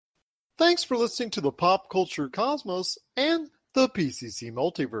Thanks for listening to the Pop Culture Cosmos and the PCC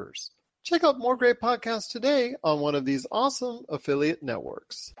Multiverse. Check out more great podcasts today on one of these awesome affiliate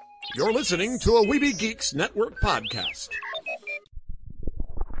networks. You're listening to a Weeby Geeks Network podcast.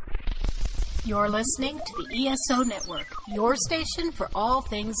 You're listening to the ESO Network, your station for all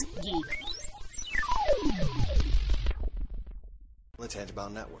things geek. The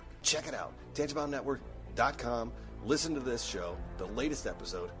Tangibound Network. Check it out. TangiboundNetwork.com. Listen to this show, the latest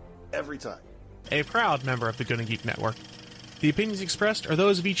episode, every time. A proud member of the Gonna Geek Network. The opinions expressed are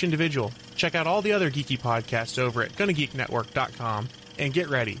those of each individual. Check out all the other geeky podcasts over at GonnaGeekNetwork.com and get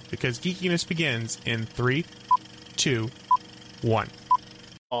ready, because geekiness begins in 3, 2, 1.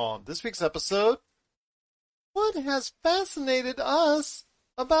 On this week's episode, what has fascinated us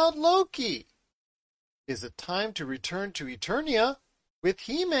about Loki? Is it time to return to Eternia with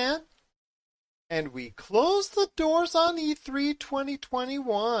He-Man? And we close the doors on E3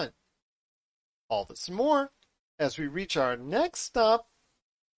 2021. All this and more as we reach our next stop,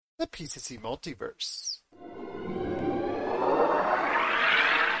 the PCC Multiverse.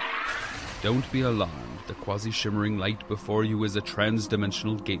 Don't be alarmed. The quasi-shimmering light before you is a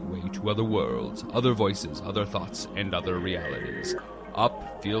trans-dimensional gateway to other worlds, other voices, other thoughts, and other realities.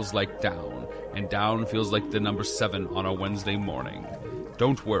 Up feels like down, and down feels like the number 7 on a Wednesday morning.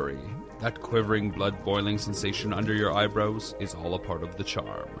 Don't worry. That quivering, blood-boiling sensation under your eyebrows is all a part of the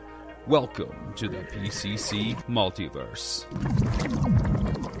charm. Welcome to the PCC Multiverse.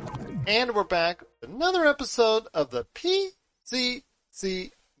 And we're back with another episode of the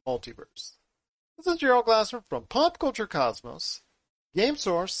PCC Multiverse. This is Gerald Glassman from Pop Culture Cosmos, Game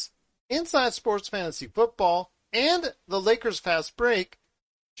Source, Inside Sports Fantasy Football, and the Lakers Fast Break.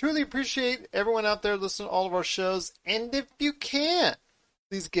 Truly appreciate everyone out there listening to all of our shows, and if you can,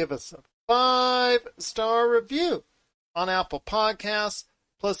 please give us a 5-star review on Apple Podcasts.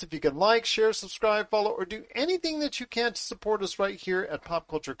 Plus, if you can like, share, subscribe, follow, or do anything that you can to support us right here at Pop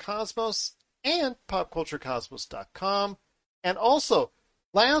Culture Cosmos and PopCultureCosmos.com. And also,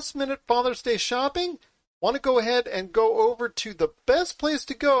 last-minute Father's Day shopping? Want to go ahead and go over to the best place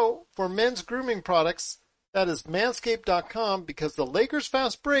to go for men's grooming products? That is Manscaped.com, because the Lakers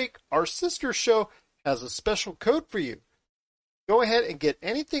Fast Break, our sister show, has a special code for you. Go ahead and get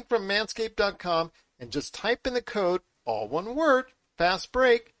anything from Manscaped.com and just type in the code, all one word, Fast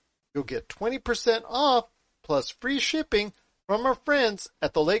Break. You'll get 20% off plus free shipping from our friends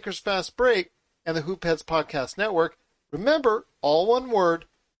at the Lakers Fast Break and the Hoop Heads Podcast Network. Remember, all one word,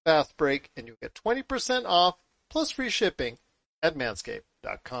 Fast Break, and you'll get 20% off plus free shipping at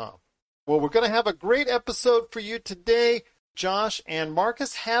Manscaped.com. Well, we're going to have a great episode for you today. Josh and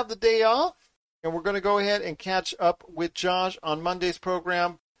Marcus have the day off, and we're going to go ahead and catch up with Josh on Monday's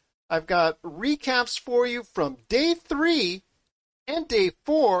program. I've got recaps for you from Day 3 and Day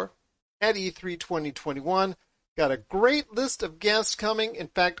 4 at E3 2021. Got a great list of guests coming. In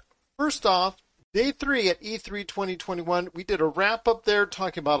fact, first off, Day 3 at E3 2021, we did a wrap-up there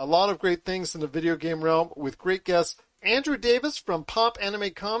talking about a lot of great things in the video game realm with great guests. Andrew Davis from Pop Anime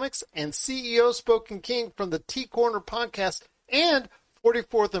Comics and CEO Spoken King from the T-Corner podcast and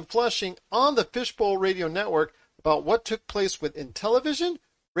 44th and Flushing on the Fishbowl Radio Network about what took place with Intellivision,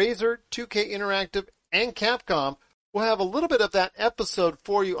 Razer, 2K Interactive, and Capcom. We'll have a little bit of that episode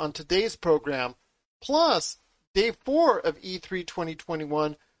for you on today's program. Plus, Day 4 of E3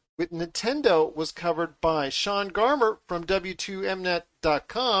 2021 with Nintendo was covered by Sean Garmer from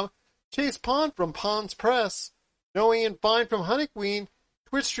W2Mnet.com, Chase Pond from Pond's Press, Noe and Fine from Honeyqueen,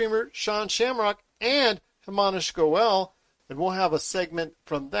 Twitch streamer Sean Shamrock, and Himanish Goel. And we'll have a segment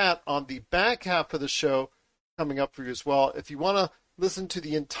from that on the back half of the show coming up for you as well. If you want to listen to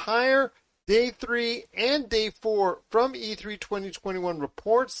the entire Day 3 and Day 4 from E3 2021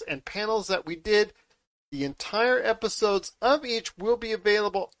 reports and panels that we did, the entire episodes of each will be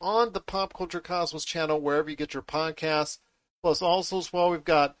available on the Pop Culture Cosmos channel, wherever you get your podcasts. Plus, also as well, we've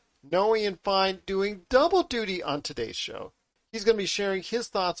got Noe and Fine doing double duty on today's show. He's going to be sharing his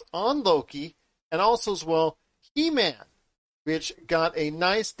thoughts on Loki, and also as well, He-Man, which got a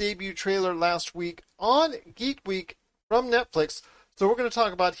nice debut trailer last week on Geek Week from Netflix. So we're going to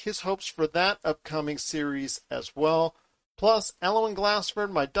talk about his hopes for that upcoming series as well. Plus, Ellen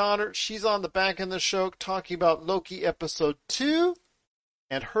Glassford, my daughter, she's on the back end of the show talking about Loki Episode 2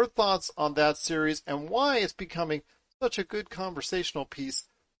 and her thoughts on that series and why it's becoming such a good conversational piece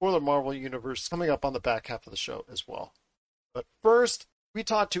for the Marvel Universe, coming up on the back half of the show as well. But first, we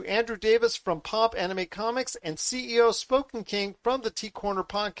talked to Andrew Davis from Pop Anime Comics and CEO Spoken King from the T-Corner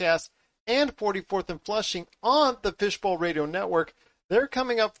podcast and 44th and Flushing on the Fishbowl Radio Network. They're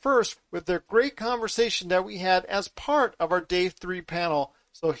coming up first with their great conversation that we had as part of our Day 3 panel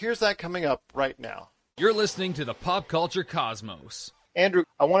So here's that coming up right now. You're listening to the Pop Culture Cosmos. Andrew,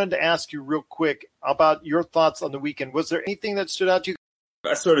 I wanted to ask you real quick about your thoughts on the weekend. Was there anything that stood out to you?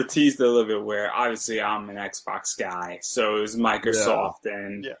 I sort of teased it a little bit where obviously I'm an Xbox guy, so it was Microsoft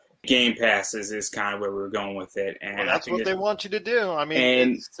and Game Pass is kind of where we were going with it. And well, that's what they want you to do. I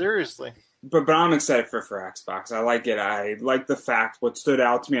mean, seriously. But I'm excited for Xbox. I like it. I like the fact, what stood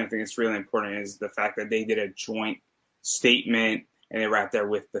out to me, I think it's really important, is the fact that they did a joint statement and they were out there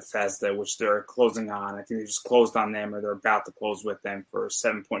with Bethesda, which they're closing on. I think they just closed on them, or they're about to close with them for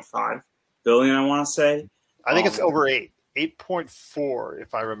 $7.5 billion, I want to say. I think it's over 8.4,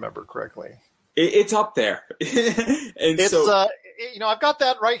 if I remember correctly. It's up there. And it's I've got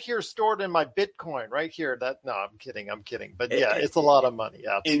that right here stored in my Bitcoin right here. I'm kidding. But yeah, it's a lot of money.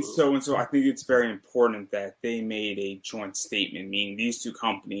 Absolutely. And so I think it's very important that they made a joint statement, meaning these two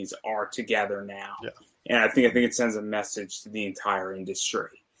companies are together now. Yeah. And I think it sends a message to the entire industry.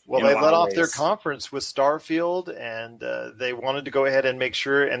 Well, they let off their conference with Starfield, and they wanted to go ahead and make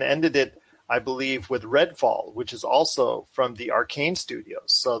sure and ended it, I believe, with Redfall, which is also from the Arcane Studios.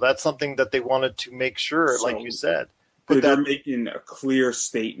 So that's something that they wanted to make sure, like you said. They're making a clear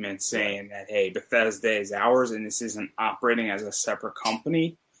statement saying that, hey, Bethesda is ours, and this isn't operating as a separate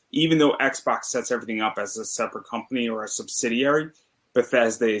company. Even though Xbox sets everything up as a separate company or a subsidiary,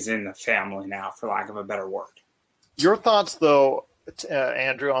 Bethesda is in the family now, for lack of a better word. Your thoughts, though,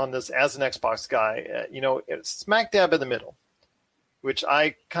 Andrew, on this as an Xbox guy, it's smack dab in the middle, which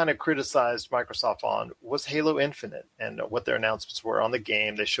I kind of criticized Microsoft on, was Halo Infinite and what their announcements were on the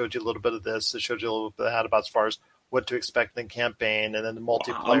game. They showed you a little bit of this. They showed you a little bit of that about as far as what to expect in the campaign, and then the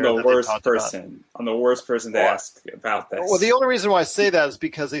multiplayer. I'm the worst person to ask about this. Well, the only reason why I say that is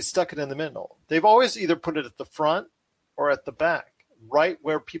because they stuck it in the middle. They've always either put it at the front or at the back, right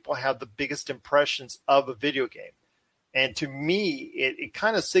where people have the biggest impressions of a video game. And to me, it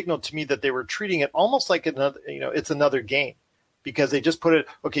kind of signaled to me that they were treating it almost like it's another game. Because they just put it,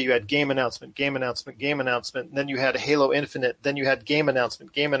 okay, you had game announcement, and then you had Halo Infinite, then you had game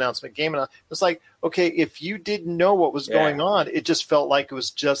announcement. It's like, okay, if you didn't know what was going on, it just felt like it was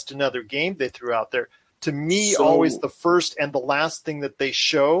just another game they threw out there. To me, always the first and the last thing that they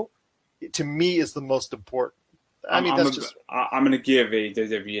show, to me, is the most important. I'm going to give a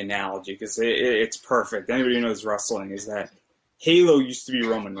WWE analogy because it's perfect. Anybody who knows wrestling is that Halo used to be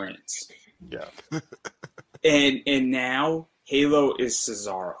Roman Reigns. Yeah. and now Halo is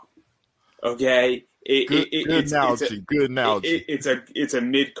Cesaro. Okay, good analogy. It's a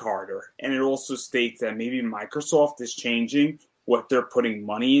mid-carder, and it also states that maybe Microsoft is changing what they're putting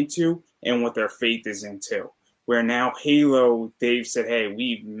money into and what their faith is into. Where now Halo, they've said, hey,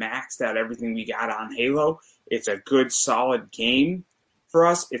 we've maxed out everything we got on Halo. It's a good, solid game for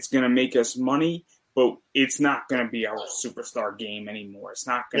us. It's going to make us money, but it's not going to be our superstar game anymore. It's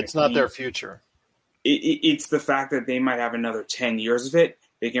not their future. It's the fact that they might have another 10 years of it.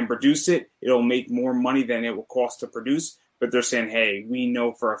 They can produce it. It'll make more money than it will cost to produce. But they're saying, hey, we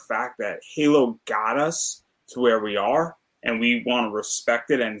know for a fact that Halo got us to where we are, and we want to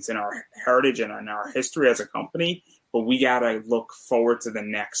respect it, and it's in our heritage and in our history as a company. But we got to look forward to the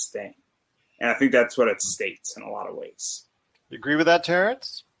next thing. And I think that's what it states in a lot of ways. You agree with that,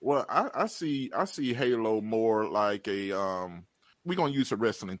 Terrence? Well, I see Halo more like a we're gonna use a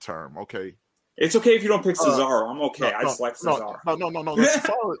wrestling term, okay? It's okay if you don't pick Cesaro. I'm okay. I just like Cesaro. No.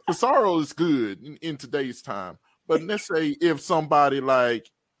 Cesaro is good in today's time. But let's say if somebody like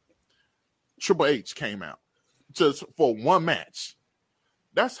Triple H came out just for one match,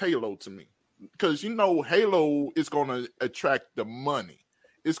 that's Halo to me. Because, Halo is going to attract the money.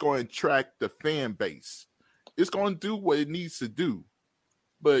 It's going to attract the fan base. It's going to do what it needs to do.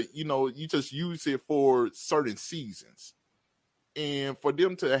 But, you just use it for certain seasons. And for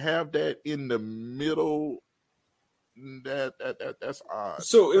them to have that in the middle, that's odd.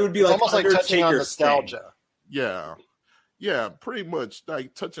 So it would be like almost like touching on nostalgia. Yeah, pretty much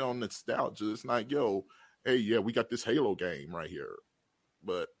like touching on nostalgia. It's like, hey, we got this Halo game right here.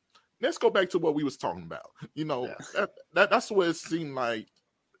 But let's go back to what we was talking about. That's what it seemed like.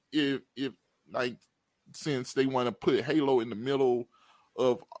 If like, since they want to put Halo in the middle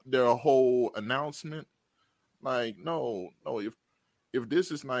of their whole announcement, like, no, if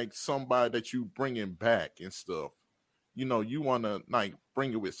this is like somebody that you bringing back and stuff, you want to like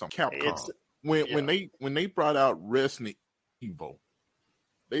bring it with some Capcom. When they brought out Resident Evil,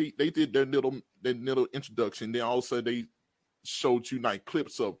 they did their little introduction. Then also they showed you like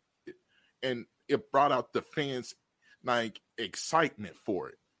clips of it, and it brought out the fans like excitement for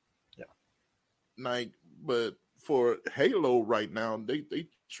it. Yeah, like, but for Halo right now, they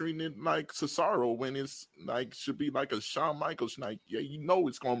treating it like Cesaro when it's like should be like a Shawn Michaels. Like, yeah,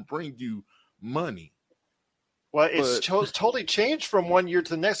 it's going to bring you money. Well, it's totally changed from one year to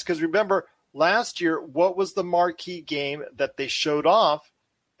the next, because remember last year, what was the marquee game that they showed off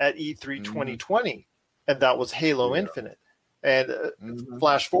at E3 2020? And that was Halo Infinite. And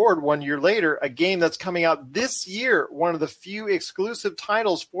flash forward 1 year later, a game that's coming out this year, one of the few exclusive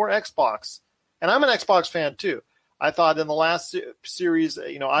titles for Xbox. And I'm an Xbox fan too. I thought in the last series,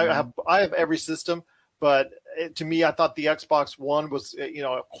 I have every system, but to me, I thought the Xbox One was,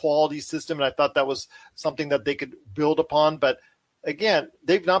 a quality system, and I thought that was something that they could build upon. But again,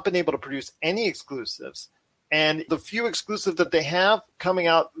 they've not been able to produce any exclusives. And the few exclusives that they have coming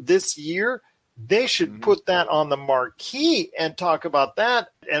out this year, they should put that on the marquee and talk about that.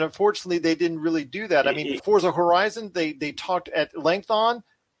 And unfortunately, they didn't really do that. I mean, Forza Horizon, they talked at length on,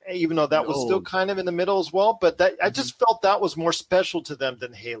 even though that was still kind of in the middle as well. But that I just felt that was more special to them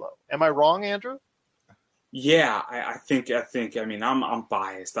than Halo. Am I wrong, Andrew? Yeah, I think. I mean, I'm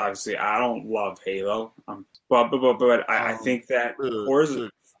biased. Obviously, I don't love Halo, but I think that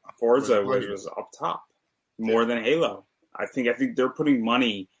Forza was up top more than Halo. I think they're putting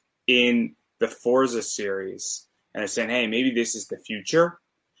money in the Forza series and they're saying, hey, maybe this is the future.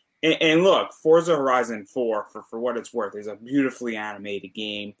 And look, Forza Horizon 4, for what it's worth, is a beautifully animated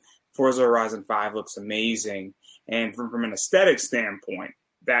game. Forza Horizon 5 looks amazing, and from an aesthetic standpoint,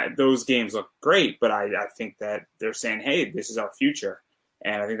 that those games look great, but I think that they're saying, hey, this is our future.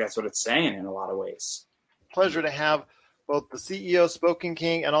 And I think that's what it's saying in a lot of ways. Pleasure to have both the CEO, Spoken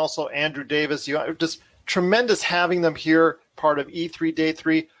King, and also Andrew Davis. Just tremendous having them here, part of E3 Day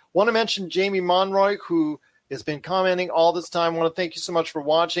 3. Want to mention Jamie Monroy, who has been commenting all this time. Want to thank you so much for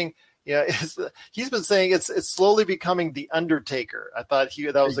watching. Yeah, he's been saying it's slowly becoming the Undertaker. I thought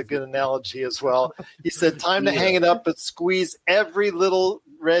that was a good analogy as well. He said, time to hang it up, but squeeze every little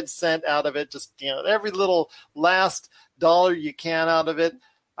red cent out of it. Just, every little last dollar you can out of it.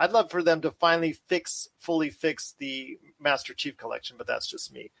 I'd love for them to finally fully fix the Master Chief Collection, but that's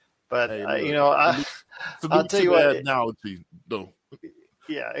just me. But, I'll tell you what. Analogy, though.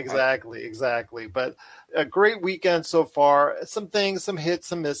 Yeah, exactly. But a great weekend so far. Some things, some hits,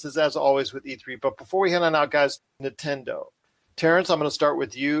 some misses, as always with E3. But before we head on out, guys, Nintendo. Terrence, I'm going to start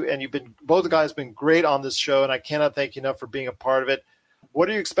with you. And both guys been great on this show, and I cannot thank you enough for being a part of it. What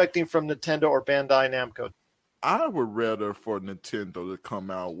are you expecting from Nintendo or Bandai Namco? I would rather for Nintendo to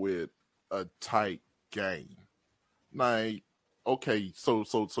come out with a tight game. Like, okay, so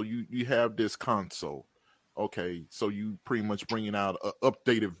you have this console. Okay, so you pretty much bringing out an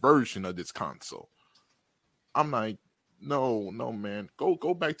updated version of this console. I'm like, no, man.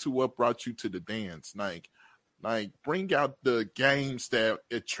 Go back to what brought you to the dance. Like bring out the games that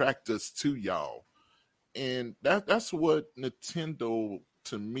attract us to y'all. And that's what Nintendo,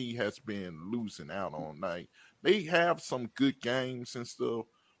 to me, has been losing out on. Like, they have some good games and stuff,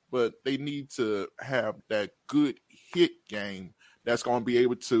 but they need to have that good hit game that's going to be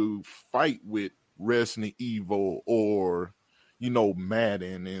able to fight with Resident Evil or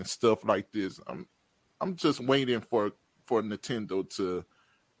Madden and stuff like this. I'm just waiting for Nintendo to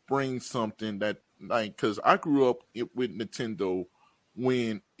bring something that, like, because I grew up with Nintendo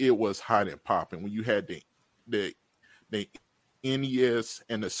when it was hot and popping, when you had the NES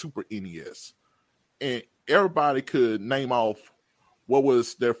and the Super NES, and everybody could name off what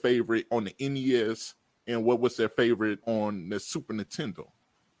was their favorite on the NES and what was their favorite on the Super Nintendo.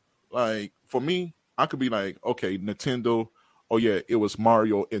 Like, for me, I could be like, okay, Nintendo, oh yeah, it was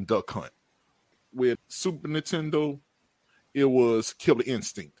Mario and Duck Hunt. With Super Nintendo, it was Killer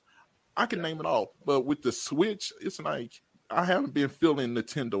Instinct. I can name it all. But with the Switch, it's like, I haven't been feeling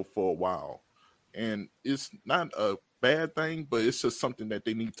Nintendo for a while. And it's not a bad thing, but it's just something that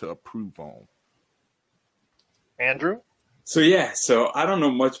they need to improve on. Andrew? So I don't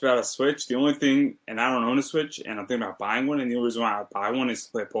know much about a Switch. The only thing, and I don't own a Switch, and I'm thinking about buying one, and the only reason why I buy one is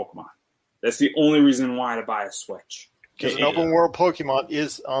to play Pokemon. That's the only reason why to buy a Switch. Because an open world Pokemon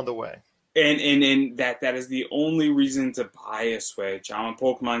is on the way. And that is the only reason to buy a Switch. I'm a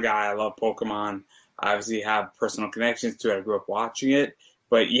Pokemon guy. I love Pokemon. I obviously have personal connections to it. I grew up watching it.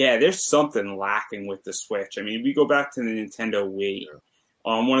 But yeah, there's something lacking with the Switch. I mean, we go back to the Nintendo Wii.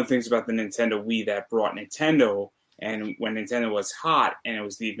 One of the things about the Nintendo Wii that brought Nintendo, and when Nintendo was hot, and it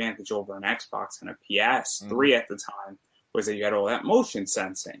was the advantage over an Xbox and a PS3 at the time, was that you had all that motion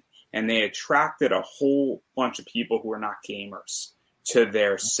sensing. And they attracted a whole bunch of people who were not gamers to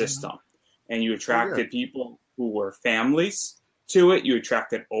their system. And you attracted people who were families to it. You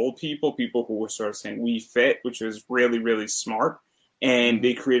attracted old people who were sort of saying, we fit, which was really, really smart. And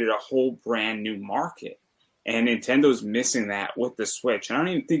they created a whole brand new market. And Nintendo's missing that with the Switch. And I don't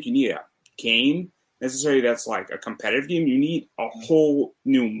even think you need a game necessarily that's like a competitive game. You need a whole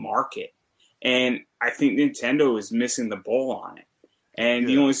new market. And I think Nintendo is missing the ball on it. And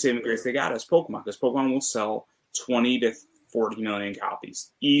the only saving grace they got is Pokemon, because Pokemon will sell 20 to 40 million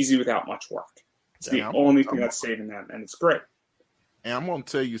copies easy without much work. It's the only thing that's saving them, and it's great. And I'm going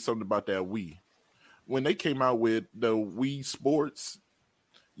to tell you something about that Wii. When they came out with the Wii Sports,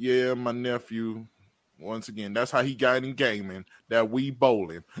 my nephew, once again, that's how he got in gaming, that Wii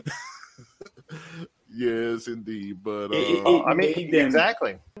bowling. Yes, indeed. But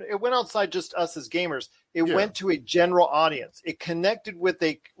exactly. It went outside just us as gamers. It went to a general audience. It connected with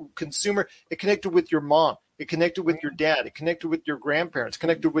a consumer. It connected with your mom. It connected with your dad. It connected with your grandparents.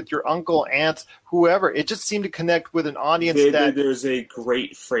 Connected with your uncle, aunts, whoever. It just seemed to connect with an audience. There's a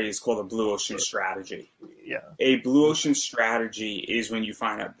great phrase called a blue ocean strategy. Yeah. A blue ocean strategy is when you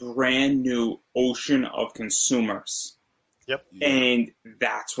find a brand new ocean of consumers. Yep. And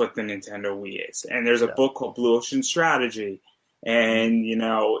that's what the Nintendo Wii is. And there's a book called Blue Ocean Strategy. And,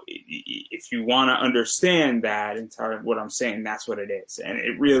 if you want to understand that entirely what I'm saying, that's what it is. And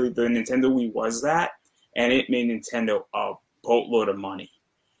it really, the Nintendo Wii was that. And it made Nintendo a boatload of money.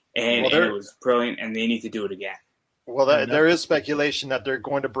 And it was brilliant, and they need to do it again. Well, there is speculation that they're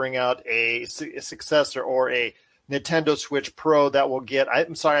going to bring out a successor or a Nintendo Switch Pro that will get,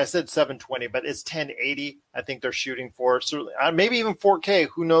 I'm sorry, I said 720, but it's 1080. I think they're shooting for. Certainly, maybe even 4K.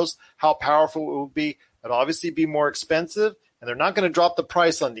 Who knows how powerful it will be. It'll obviously be more expensive, and they're not going to drop the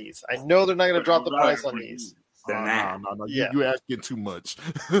price on these. I know they're not going to drop the price on these. No. You're asking too much.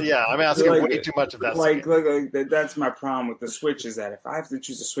 Yeah, I'm asking way too much of that. Like, that's my problem with the Switch is that if I have to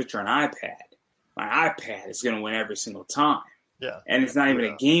choose a Switch or an iPad, my iPad is going to win every single time. Yeah. And it's not even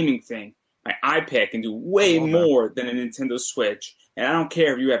a gaming thing. My iPad can do way more than a Nintendo Switch. And I don't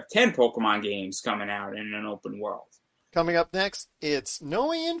care if you have 10 Pokemon games coming out in an open world. Coming up next, it's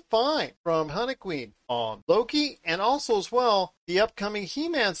Noe Fine from Honey Queen on Loki, and also as well, the upcoming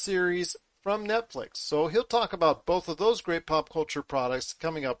He-Man series from Netflix. So he'll talk about both of those great pop culture products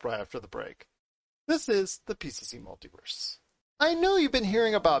coming up right after the break. This is the PCC Multiverse. I know you've been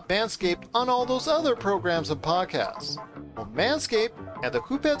hearing about Manscaped on all those other programs and podcasts. Well, Manscaped and the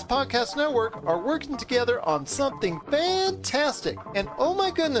Hoopheads Podcast Network are working together on something fantastic. And oh my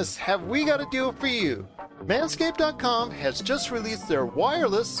goodness, have we got a deal for you. Manscaped.com has just released their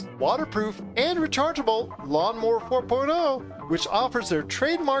wireless, waterproof, and rechargeable Lawnmower 4.0, which offers their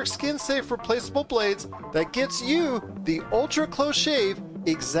trademark skin-safe replaceable blades that gets you the ultra-close shave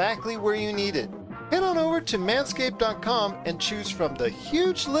exactly where you need it. Head on over to manscaped.com and choose from the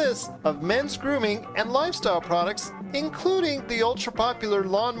huge list of men's grooming and lifestyle products, including the ultra-popular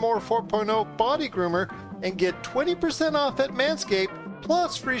Lawnmower 4.0 body groomer, and get 20% off at Manscaped,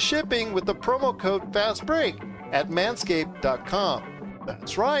 plus free shipping with the promo code FASTBREAK at manscaped.com.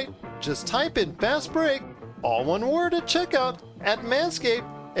 That's right, just type in FASTBREAK, all one word at checkout at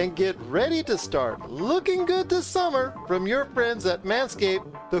Manscaped, and get ready to start looking good this summer from your friends at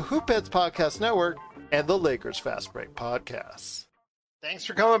Manscaped, the Hoopheads Podcast Network, and the Lakers Fast Break Podcasts. Thanks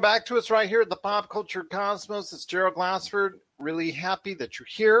for coming back to us right here at the Pop Culture Cosmos. It's Gerald Glassford. Really happy that you're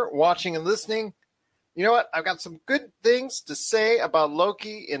here watching and listening. You know what? I've got some good things to say about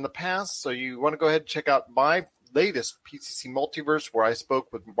Loki in the past, so you want to go ahead and check out my latest PCC Multiverse, where I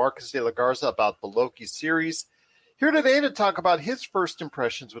spoke with Marcus de la Garza about the Loki series. Here today to talk about his first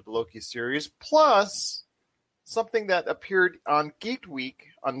impressions with the Loki series, plus something that appeared on Geek Week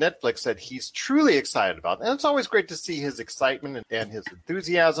on Netflix that he's truly excited about. And it's always great to see his excitement and his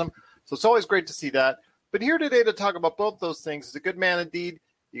enthusiasm, so it's always great to see that. But here today to talk about both those things is a good man indeed.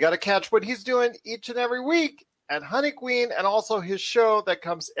 You got to catch what he's doing each and every week at Honey Queen, and also his show that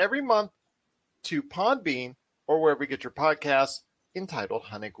comes every month to Podbean or wherever you get your podcasts, entitled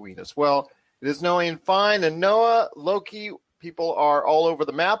Honey Queen as well. It is Noah Fine, and Noah, Loki, people are all over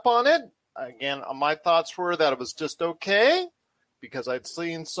the map on it. Again, my thoughts were that it was just okay, because I'd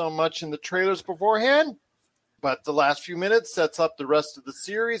seen so much in the trailers beforehand, but the last few minutes sets up the rest of the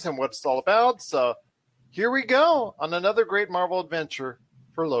series and what it's all about. So here we go on another great Marvel adventure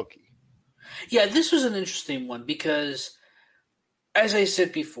for Loki. Yeah, this was an interesting one because, as I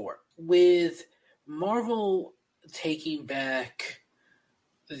said before, with Marvel taking back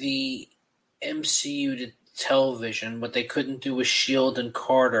the MCU to television, what they couldn't do with S.H.I.E.L.D. and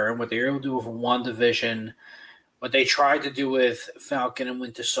Carter, and what they were able to do with WandaVision, what they tried to do with Falcon and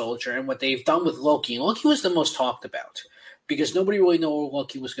Winter Soldier, and what they've done with Loki. And Loki was the most talked about because nobody really knew where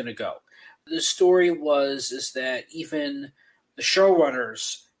Loki was going to go. The story is that even the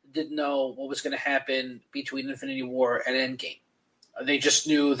showrunners didn't know what was going to happen between Infinity War and Endgame. They just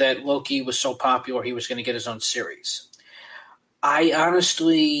knew that Loki was so popular he was going to get his own series. I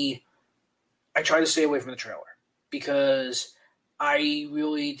try to stay away from the trailer because I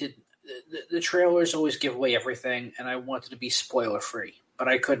really did. The trailers always give away everything, and I wanted to be spoiler free, but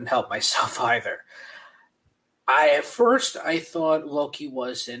I couldn't help myself either. At first I thought Loki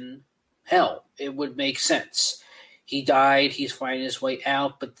was in hell. It would make sense. He died. He's fighting his way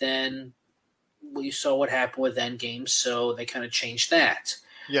out, but then we saw what happened with Endgame, so they kind of changed that.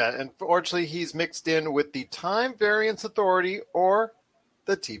 Yeah, and fortunately, he's mixed in with the Time Variance Authority or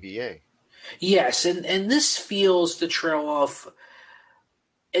the TVA. Yes, and this feels to trail off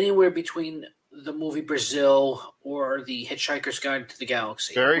anywhere between the movie Brazil or the Hitchhiker's Guide to the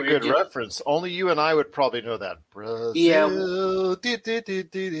Galaxy. Very good reference. Only you and I would probably know that. Brazil. Yeah.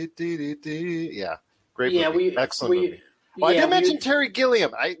 Yeah. Great movie. Excellent movie. Well, I did mention Terry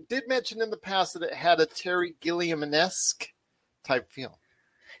Gilliam. I did mention in the past that it had a Terry Gilliam-esque type feel.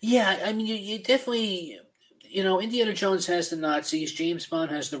 Yeah, I mean, you definitely, Indiana Jones has the Nazis, James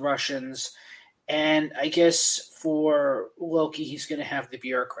Bond has the Russians, and I guess for Loki, he's going to have the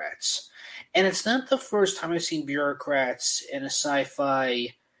bureaucrats. And it's not the first time I've seen bureaucrats in a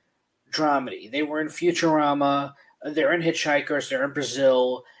sci-fi dramedy. They were in Futurama, they're in Hitchhikers, they're in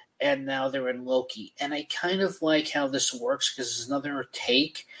Brazil, and now they're in Loki. And I kind of like how this works because it's another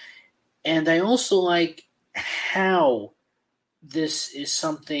take. And I also like how this is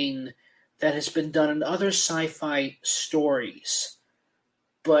something that has been done in other sci-fi stories,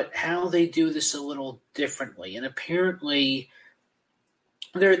 but how they do this a little differently. And apparently,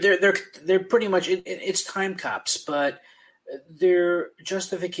 they're pretty much it's time cops, but their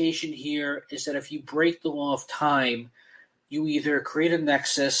justification here is that if you break the law of time, you either create a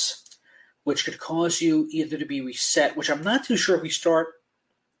nexus, which could cause you either to be reset, which I'm not too sure if we start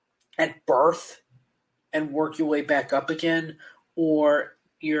at birth and work your way back up again, or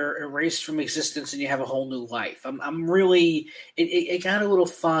you're erased from existence and you have a whole new life. I'm really it got a little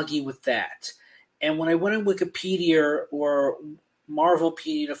foggy with that. And when I went on Wikipedia or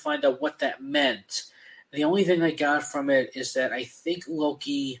Marvelpedia to find out what that meant, the only thing I got from it is that I think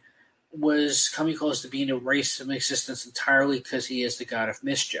Loki was coming close to being erased from existence entirely because he is the god of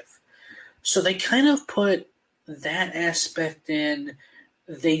mischief. So they kind of put that aspect in.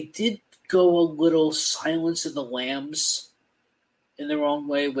 They did go a little Silence of the Lambs in their own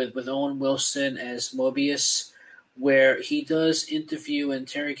way with Owen Wilson as Mobius, where he does interview and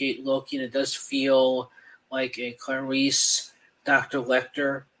interrogate Loki, and it does feel like a Clarice, Dr.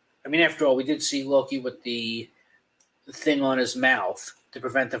 Lecter. I mean, after all, we did see Loki with the thing on his mouth to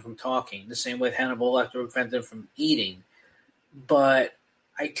prevent him from talking, the same way Hannibal Lecter to prevent him from eating. But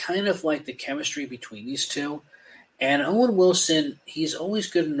I kind of like the chemistry between these two. And Owen Wilson, he's always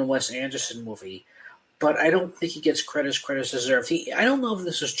good in a Wes Anderson movie, but I don't think he gets credit deserved. I don't know if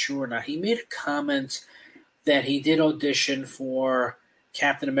this is true or not. He made a comment that he did audition for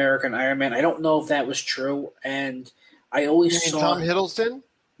Captain America and Iron Man. I don't know if that was true, and I always saw Tom Hiddleston?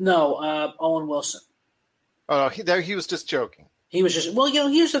 No, Owen Wilson. Oh, no, he was just joking. He was just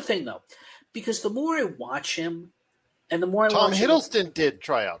here's the thing though, because the more I watch him, and the more Tom Hiddleston did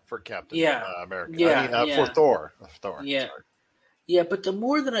try out for Captain America. Yeah, for Thor. Yeah, yeah, but the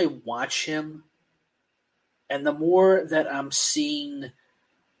more that I watch him, and the more that I'm seeing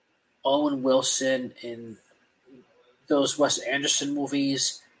Owen Wilson in those Wes Anderson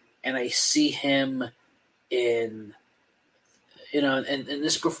movies, and I see him in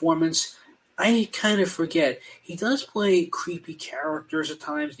this performance, I kind of forget. He does play creepy characters at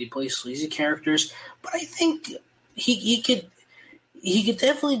times. He plays sleazy characters, but I think he could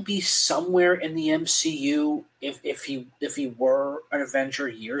definitely be somewhere in the MCU if he were an Avenger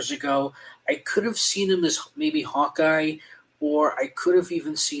years ago. I could have seen him as maybe Hawkeye, or I could have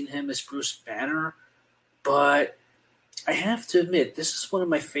even seen him as Bruce Banner. But I have to admit, this is one of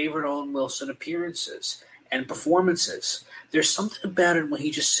my favorite Owen Wilson appearances and performances. There's something about it when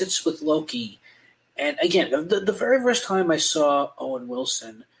he just sits with Loki. And again, the very first time I saw Owen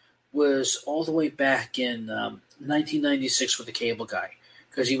Wilson was all the way back in 1996 with The Cable Guy,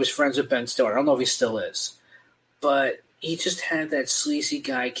 because he was friends with Ben Stiller. I don't know if he still is. But he just had that sleazy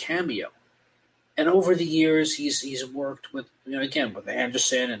guy cameo. And over the years, he's worked with, again, with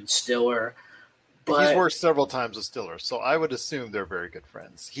Anderson and Stiller. But he's worked several times with Stiller, so I would assume they're very good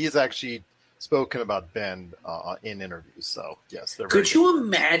friends. He's actually spoken about Ben in interviews, so yes, they're very good. Could you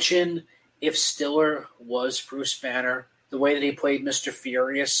imagine if Stiller was Bruce Banner, the way that he played Mr.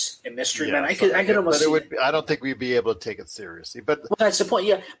 Furious in Mystery Men? I could almost see it. I don't think we'd be able to take it seriously. But well, that's the point,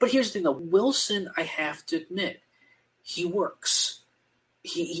 yeah. But here's the thing, though. Wilson, I have to admit, he works.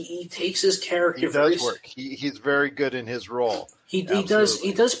 he takes his character. He does work. He's very good in his role. He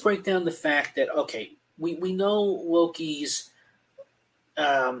does break down the fact that, okay, we know Loki's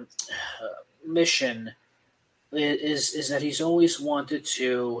mission is that he's always wanted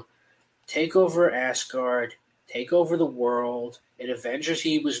to take over Asgard, take over the world. In Avengers,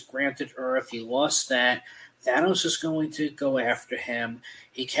 he was granted Earth. He lost that. Thanos is going to go after him.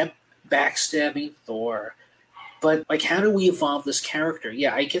 He kept backstabbing Thor. But, like, how do we evolve this character?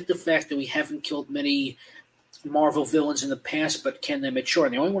 Yeah, I get the fact that we haven't killed many Marvel villains in the past, but can they mature?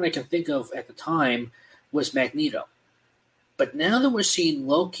 And the only one I can think of at the time was Magneto. But now that we're seeing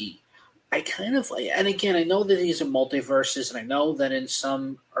Loki, I kind of, and again, I know that these are multiverses, and I know that in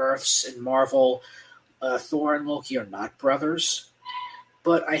some Earths in Marvel, Thor and Loki are not brothers,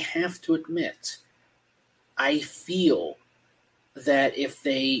 but I have to admit, I feel that if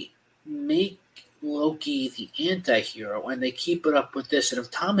they make Loki the anti-hero and they keep it up with this, and if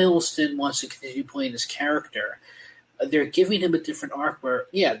Tom Hiddleston wants to continue playing this character, they're giving him a different arc where,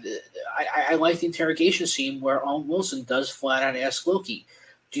 I like the interrogation scene where Owen Wilson does flat out ask Loki,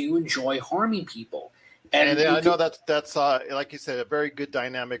 do you enjoy harming people? And I know that's like you said, a very good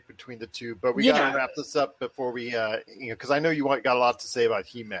dynamic between the two. But we got to wrap this up before we, because I know you got a lot to say about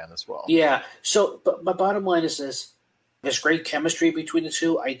He-Man as well. Yeah. So, but my bottom line is this: there's great chemistry between the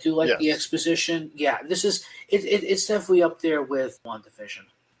two. I do like the exposition. Yeah, it's definitely up there with WandaVision.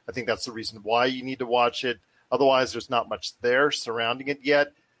 I think that's the reason why you need to watch it. Otherwise, there's not much there surrounding it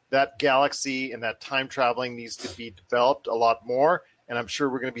yet. That galaxy and that time traveling needs to be developed a lot more. And I'm sure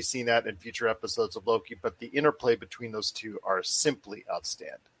we're going to be seeing that in future episodes of Loki. But the interplay between those two are simply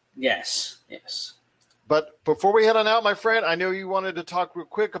outstanding. Yes. But before we head on out, my friend, I know you wanted to talk real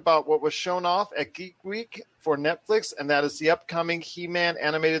quick about what was shown off at Geek Week for Netflix, and that is the upcoming He-Man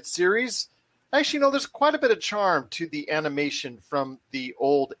animated series. Actually, there's quite a bit of charm to the animation from the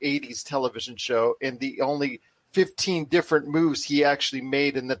old 80s television show, and the only 15 different moves he actually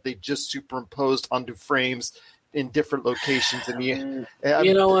made and that they just superimposed onto frames in different locations, and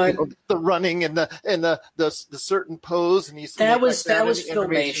the running and the certain pose, and that was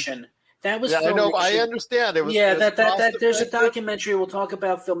Filmation. That was. I know. I understand. It was. Yeah, there's a documentary. We'll talk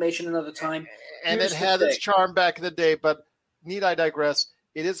about Filmation another time. And it had its charm back in the day, but need I digress?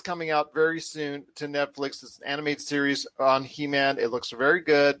 It is coming out very soon to Netflix. It's an animated series on He-Man. It looks very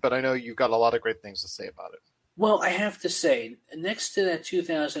good, but I know you've got a lot of great things to say about it. Well, I have to say, next to that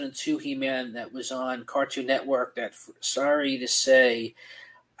 2002 He-Man that was on Cartoon Network, that, sorry to say,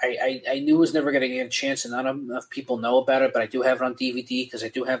 I knew was never going to get a chance, and not enough people know about it, but I do have it on DVD because I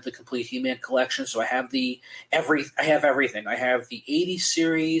do have the complete He-Man collection, so I have everything. I have the 80s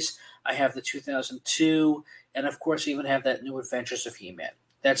series, I have the 2002, and of course I even have that New Adventures of He-Man.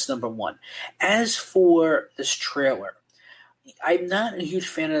 That's number one. As for this trailer, I'm not a huge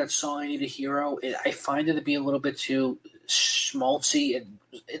fan of that song, I Need a Hero. I find it to be a little bit too schmaltzy. And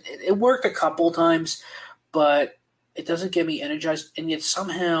it worked a couple times, but it doesn't get me energized. And yet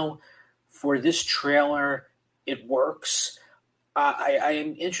somehow, for this trailer, it works. I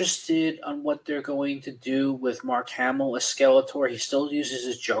am interested on what they're going to do with Mark Hamill as Skeletor. He still uses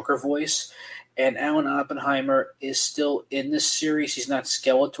his Joker voice. And Alan Oppenheimer is still in this series. He's not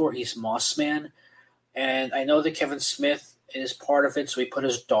Skeletor, he's Mossman. And I know that Kevin Smith is part of it, so he put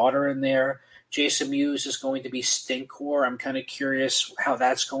his daughter in there. Jason Mewes is going to be Stinkor. I'm kind of curious how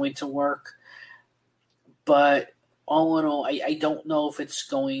that's going to work. But all in all, I don't know if it's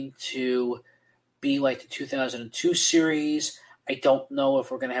going to be like the 2002 series. I don't know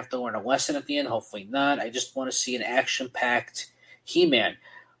if we're going to have to learn a lesson at the end. Hopefully not. I just want to see an action-packed He-Man.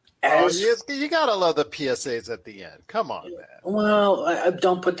 You gotta love the PSAs at the end. Come on, man. Well,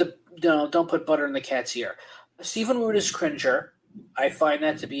 don't put butter in the cat's ear. Stephen Root is Cringer. I find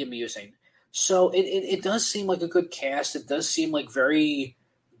that to be amusing. So it does seem like a good cast. It does seem like very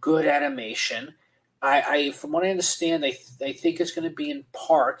good animation. I from what I understand, I think it's going to be in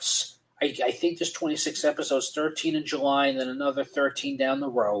parts. I think there's 26 episodes, 13 in July, and then another 13 down the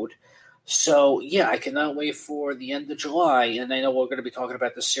road. So, yeah, I cannot wait for the end of July, and I know we're going to be talking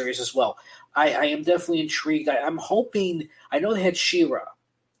about this series as well. I am definitely intrigued. I'm hoping – I know they had She-Ra.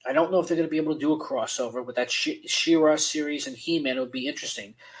 I don't know if they're going to be able to do a crossover, but that She-Ra series and He-Man would be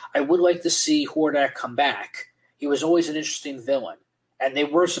interesting. I would like to see Hordak come back. He was always an interesting villain, and they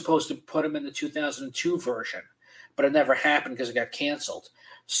were supposed to put him in the 2002 version, but it never happened because it got canceled.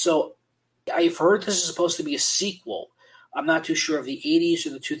 So I've heard this is supposed to be a sequel. I'm not too sure of the 80s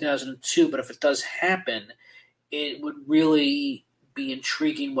or the 2002, but if it does happen, it would really be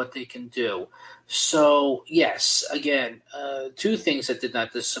intriguing what they can do. So, yes, again, two things that did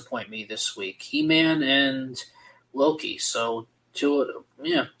not disappoint me this week, He-Man and Loki. So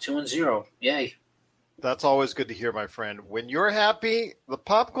 2-0. Yay. That's always good to hear, my friend. When you're happy, the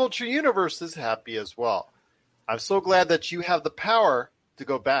pop culture universe is happy as well. I'm so glad that you have the power to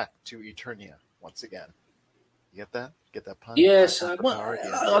go back to Eternia once again. You get that? Get that pun? Yes.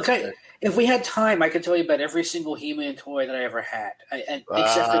 Okay. If we had time, I could tell you about every single He-Man toy that I ever had.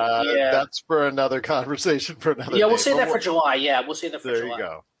 That's for another conversation for another day. Yeah, we'll say that for July. Yeah, we'll say that for July. There you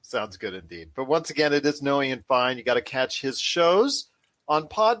go. Sounds good indeed. But once again, it is Noe and Fine. You got to catch his shows on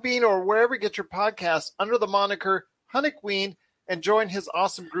Podbean or wherever you get your podcasts under the moniker Hunnikween, and join his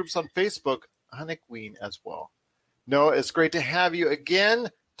awesome groups on Facebook, Hunnikween as well. Noah, it's great to have you again,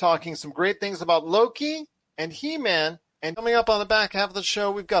 talking some great things about Loki and He-Man. And coming up on the back half of the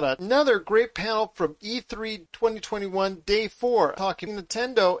show, we've got another great panel from E3 2021 Day 4, talking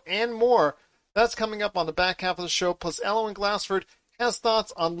Nintendo and more. That's coming up on the back half of the show. Plus, Ellen Glassford has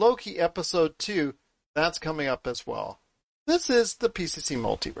thoughts on Loki Episode 2. That's coming up as well. This is the PCC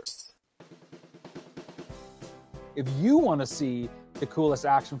Multiverse. If you want to see the coolest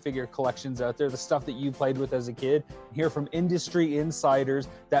action figure collections out there, the stuff that you played with as a kid, hear from industry insiders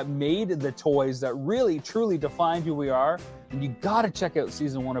that made the toys that really, truly defined who we are, and you got to check out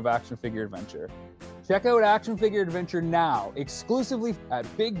Season 1 of Action Figure Adventure. Check out Action Figure Adventure now, exclusively at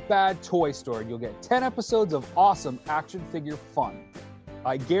Big Bad Toy Store. You'll get 10 episodes of awesome action figure fun.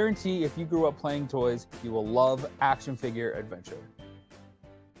 I guarantee if you grew up playing toys, you will love Action Figure Adventure.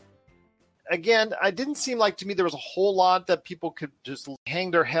 Again, it didn't seem like to me there was a whole lot that people could just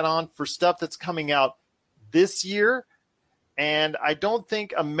hang their head on for stuff that's coming out this year. And I don't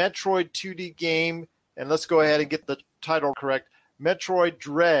think a Metroid 2D game, and let's go ahead and get the title correct, Metroid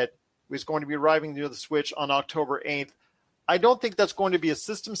Dread, is going to be arriving near the Switch on October 8th. I don't think that's going to be a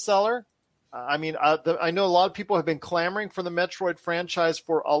system seller. I know a lot of people have been clamoring for the Metroid franchise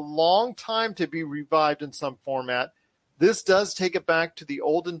for a long time to be revived in some format. This does take it back to the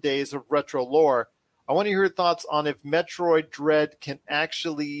olden days of retro lore. I want to hear your thoughts on if Metroid Dread can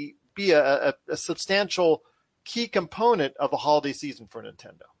actually be a substantial key component of the holiday season for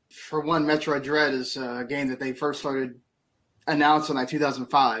Nintendo. For one, Metroid Dread is a game that they first started announcing in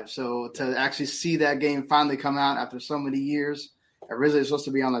 2005. So to actually see that game finally come out after so many years, originally it was supposed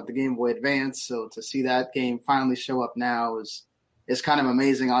to be on the Game Boy Advance. So to see that game finally show up now is kind of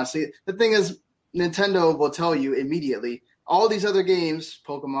amazing, honestly. The thing is, Nintendo will tell you immediately, all these other games,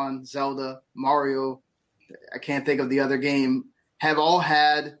 Pokemon, Zelda, Mario, I can't think of the other game, have all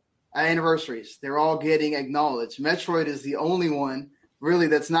had anniversaries. They're all getting acknowledged. Metroid is the only one really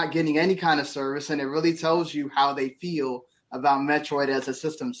that's not getting any kind of service, and it really tells you how they feel about Metroid as a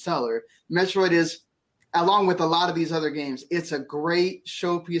system seller. Metroid is, along with a lot of these other games, it's a great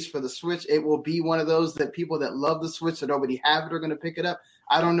showpiece for the Switch. It will be one of those that people that love the Switch that already have it are going to pick it up.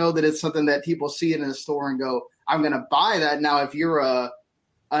 I don't know that it's something that people see it in a store and go, I'm going to buy that. Now, if you're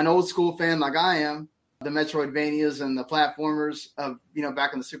an old school fan like I am, the Metroidvanias and the platformers of,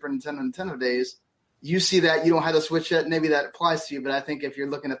 back in the Super Nintendo days, you see that, you don't have the Switch yet, maybe that applies to you. But I think if you're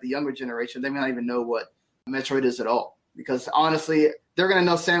looking at the younger generation, they may not even know what Metroid is at all. Because honestly, they're going to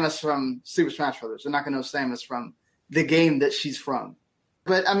know Samus from Super Smash Bros. They're not going to know Samus from the game that she's from.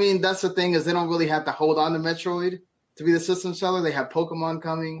 But, that's the thing, is they don't really have to hold on to Metroid to be the system seller. They have Pokemon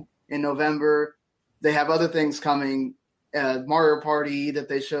coming in November. They have other things coming. Mario Party that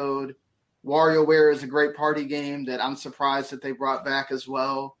they showed. WarioWare is a great party game that I'm surprised that they brought back as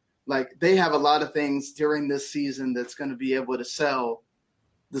well. Like, they have a lot of things during this season that's going to be able to sell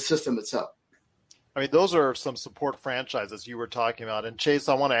the system itself. Those are some support franchises you were talking about. And Chase,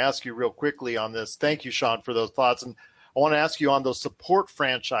 I want to ask you real quickly on this. Thank you, Sean, for those thoughts. And I want to ask you on those support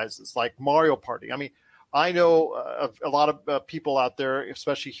franchises like Mario Party. I know of a lot of people out there,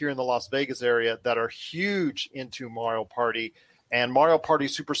 especially here in the Las Vegas area, that are huge into Mario Party. And Mario Party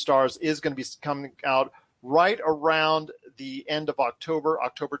Superstars is going to be coming out right around the end of October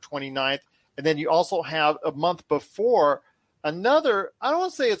 29th. And then you also have a month before another, I don't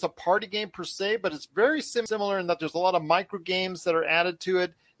want to say it's a party game per se, but it's very similar in that there's a lot of micro games that are added to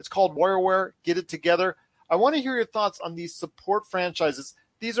it. It's called WarioWare. Get it together. I want to hear your thoughts on these support franchises.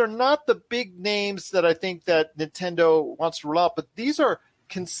 These are not the big names that I think that Nintendo wants to roll out, but these are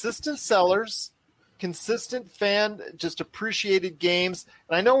consistent sellers, consistent fan, just appreciated games.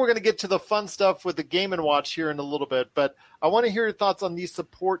 And I know we're going to get to the fun stuff with the Game & Watch here in a little bit, but I want to hear your thoughts on these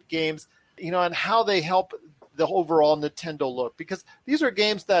support games, and how they help the overall Nintendo look. Because these are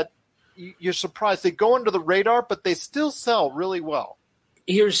games that you're surprised. They go under the radar, but they still sell really well.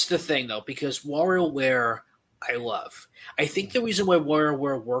 Here's the thing, though, because WarioWare I love. I think the reason why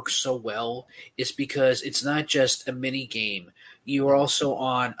WarioWare works so well is because it's not just a mini game. You are also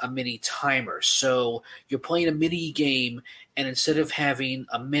on a mini timer. So you're playing a mini game, and instead of having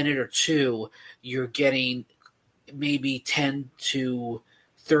a minute or two, you're getting maybe 10 to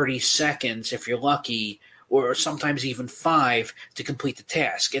 30 seconds if you're lucky, or sometimes even 5 to complete the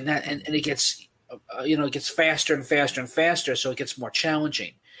task. And it gets it gets faster and faster and faster, so it gets more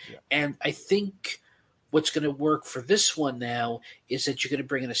challenging. Yeah. And I think what's going to work for this one now is that you're going to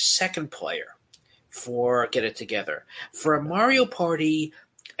bring in a second player for Get It Together. For a Mario Party,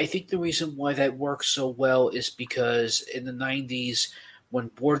 I think the reason why that works so well is because in the 90s, when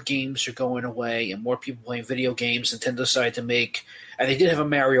board games are going away and more people playing video games, Nintendo decided to make, and they did have a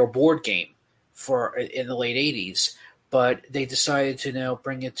Mario board game in the late 80s, but they decided to now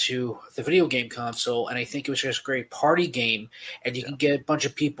bring it to the video game console, and I think it was just a great party game, and you can get a bunch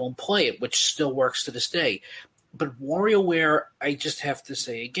of people and play it, which still works to this day. But WarioWare, I just have to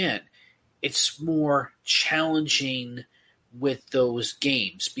say again, it's more challenging with those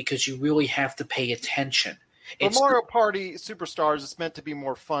games because you really have to pay attention. For Mario Party Superstars, it's meant to be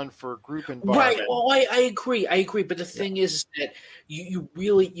more fun for group environment. Right. Well, I agree. But the thing is that you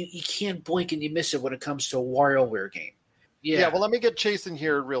really you can't blink and you miss it when it comes to a WarioWare game. Yeah. Well, let me get Chase in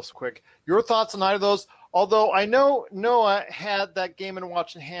here real quick. Your thoughts on either of those? Although I know Noah had that Game &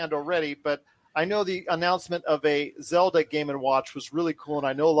 Watch in hand already, but I know the announcement of a Zelda Game & Watch was really cool, and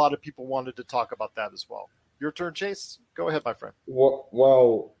I know a lot of people wanted to talk about that as well. Your turn, Chase. Go ahead, my friend.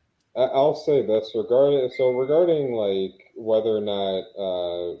 Well, I'll say this regarding like whether or not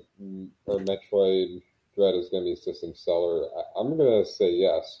Metroid Dread is going to be a system seller. I'm going to say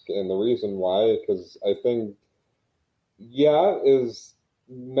yes, and the reason why, because I think, is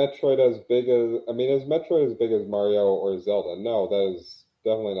Metroid as big as Mario or Zelda? No, that is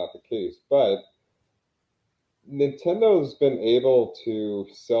definitely not the case. But Nintendo's been able to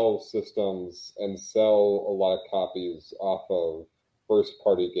sell systems and sell a lot of copies off of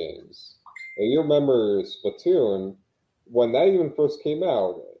first-party games. And you remember Splatoon, when that even first came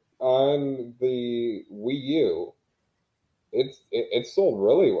out on the Wii U, it sold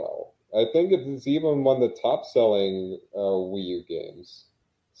really well. I think it's even one of the top-selling Wii U games.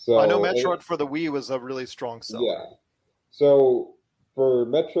 So I know Metroid for the Wii was a really strong seller. Yeah. So for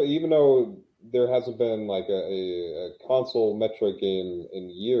Metroid, even though there hasn't been like a console Metroid game in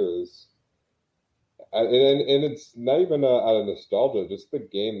years, and it's not even out of nostalgia, just the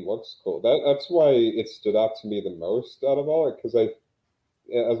game looks cool. That's why it stood out to me the most out of all it, because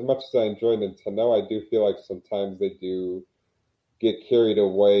as much as I enjoy Nintendo, I do feel like sometimes they do get carried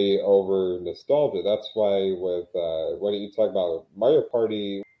away over nostalgia. That's why with when you talk about Mario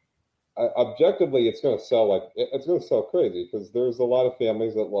Party, objectively, it's going to sell crazy because there's a lot of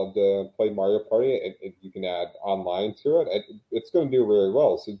families that love to play Mario Party, and you can add online to it. It's going to do really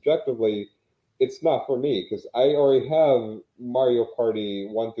well. Subjectively, it's not for me because I already have Mario Party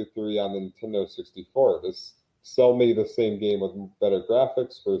 1 through 3 on the Nintendo 64. Just sell me the same game with better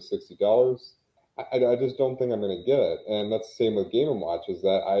graphics for $60. I just don't think I'm going to get it. And that's the same with Game & Watch, is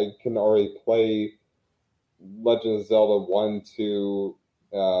that I can already play Legend of Zelda 1 to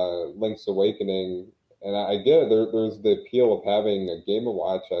Link's Awakening, and I get it. There's the appeal of having a Game &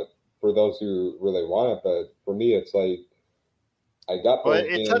 Watch for those who really want it, but for me, it's like I got. Well,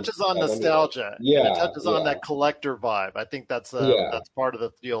 it touches on nostalgia. Yeah, and it touches on that collector vibe. I think that's part of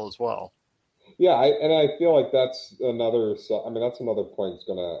the deal as well. Yeah, I feel like that's another. That's another point it's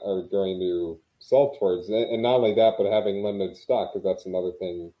going to sell towards, and not only that, but having limited stock, because that's another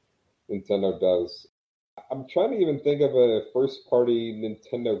thing Nintendo does. I'm trying to even think of a first-party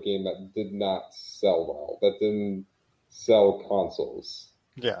Nintendo game that did not sell well, that didn't sell consoles.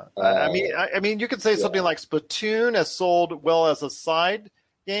 Yeah, I mean, you could say something like Splatoon has sold well as a side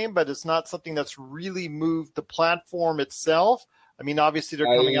game, but it's not something that's really moved the platform itself. I mean, obviously they're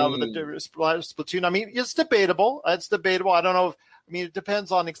coming out with a Splatoon. I mean, it's debatable. I don't know. It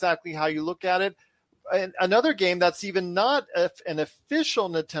depends on exactly how you look at it. And another game that's even not an official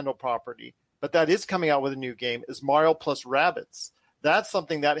Nintendo property, but that is coming out with a new game, is Mario plus Rabbids. That's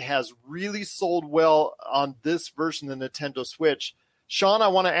something that has really sold well on this version of the Nintendo Switch. Sean, I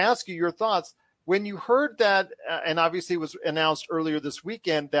want to ask you your thoughts. When you heard that, and obviously it was announced earlier this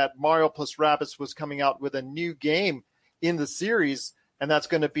weekend that Mario plus Rabbids was coming out with a new game in the series, and that's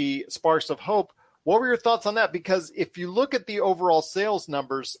going to be Sparks of Hope. What were your thoughts on that? Because if you look at the overall sales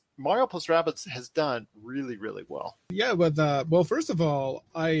numbers, Mario plus Rabbids has done really, really well. Yeah, but first of all,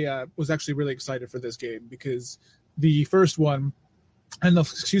 I was actually really excited for this game because the first one,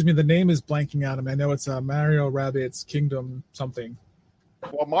 the name is blanking out. I know it's Mario Rabbids Kingdom something.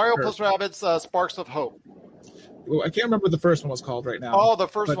 Well, Mario plus Rabbids Sparks of Hope. I can't remember what the first one was called right now. Oh, the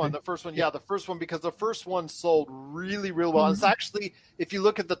first one. Yeah, the first one, because the first one sold really, really well. It's actually, if you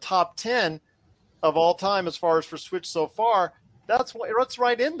look at the top 10 of all time as far as for Switch so far, that's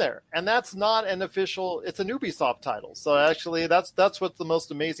right in there. And that's not an official, it's an Ubisoft title. So actually that's what's the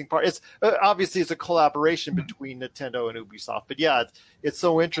most amazing part. It's obviously it's a collaboration between Nintendo and Ubisoft, but yeah, it's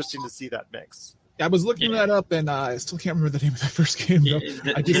so interesting to see that mix. I was looking that up, and I still can't remember the name of that first game. Though.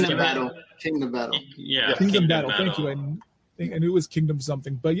 Kingdom Battle. Yeah, Kingdom Battle. Thank you. I knew it was Kingdom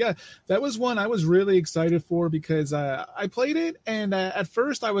something. But yeah, that was one I was really excited for because I played it, and at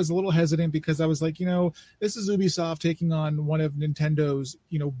first I was a little hesitant because I was like, this is Ubisoft taking on one of Nintendo's,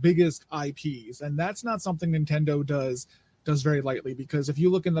 biggest IPs, and that's not something Nintendo does very lightly. Because if you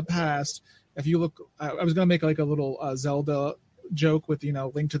look in the past, I was going to make like a little Zelda joke with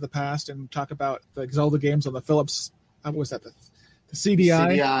Link to the Past and talk about the Zelda games on the Philips. What was that? The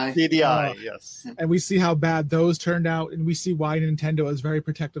CDI. CDI, yes. And we see how bad those turned out, and we see why Nintendo is very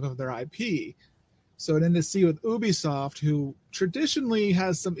protective of their IP. So then to see with Ubisoft, who traditionally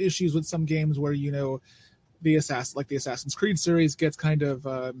has some issues with some games where the Assassin's Creed series gets kind of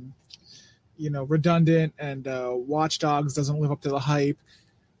redundant, and Watch Dogs doesn't live up to the hype.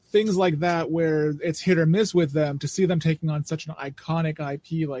 Things like that where it's hit or miss with them, to see them taking on such an iconic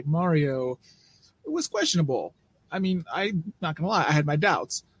IP like Mario, it was questionable. I mean, I'm not going to lie, I had my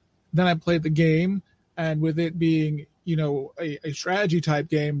doubts. Then I played the game, and with it being, a strategy type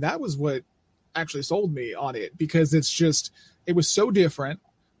game, that was what actually sold me on it, because it was so different.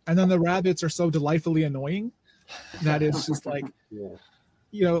 And then the rabbits are so delightfully annoying that it's just like,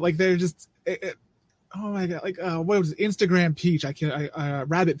 they're just... oh my god! What was it? Instagram Peach?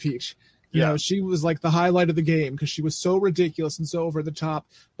 Rabbit Peach. She was like the highlight of the game because she was so ridiculous and so over the top.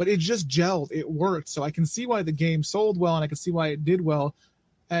 But it just gelled. It worked. So I can see why the game sold well, and I can see why it did well.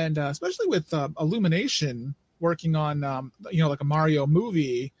 And especially with Illumination working on, like a Mario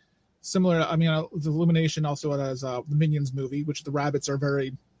movie, similar. I mean, the Illumination also has the Minions movie, which the rabbits are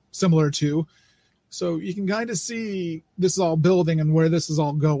very similar to. So you can kind of see this is all building and where this is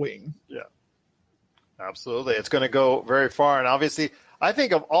all going. Yeah. Absolutely. It's going to go very far. And obviously, I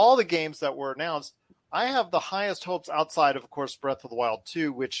think of all the games that were announced, I have the highest hopes outside of course, Breath of the Wild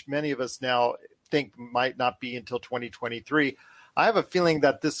 2, which many of us now think might not be until 2023. I have a feeling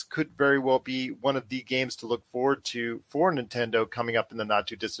that this could very well be one of the games to look forward to for Nintendo coming up in the not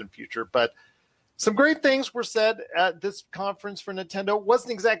too distant future. But some great things were said at this conference for Nintendo. It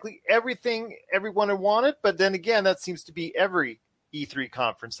wasn't exactly everything everyone had wanted, but then again, that seems to be every E3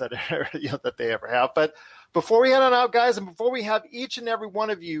 conference that that they ever have. But before we head on out, guys, and before we have each and every one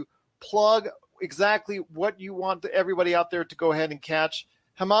of you plug exactly what you want everybody out there to go ahead and catch,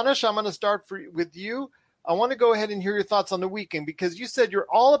 Hamanish, I'm going to start with you. I want to go ahead and hear your thoughts on the weekend, because you said you're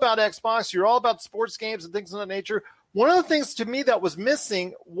all about Xbox, you're all about sports games and things of that nature. One of the things to me that was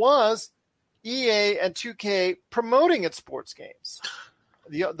missing was EA and 2K promoting its sports games.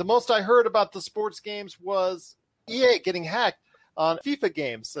 The most I heard about the sports games was EA getting hacked on FIFA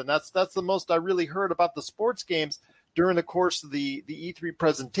games, and that's the most I really heard about the sports games during the course of the E3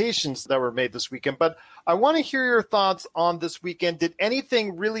 presentations that were made this weekend. But I want to hear your thoughts on this weekend. Did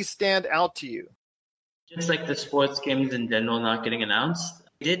anything really stand out to you? Just like the sports games in general not getting announced,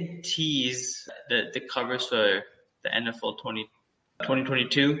 they did tease the covers for the NFL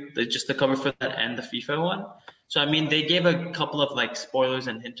 2022, just the cover for that and the FIFA one. So, I mean, they gave a couple of like spoilers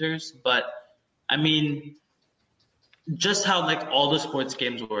and hinters, but I mean, just how like all the sports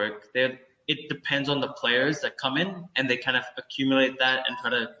games work, it depends on the players that come in, and they kind of accumulate that and try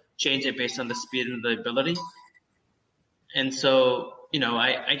to change it based on the speed and the ability. And so,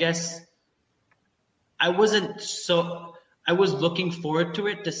 I guess I was looking forward to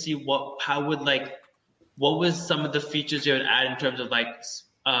it to see what was some of the features they would add in terms of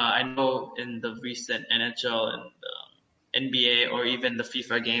I know in the recent NHL and NBA or even the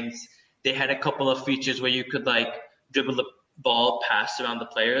FIFA games, they had a couple of features where you could dribble the ball past around the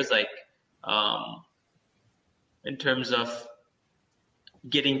players, in terms of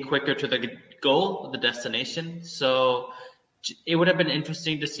getting quicker to the goal, the destination. So it would have been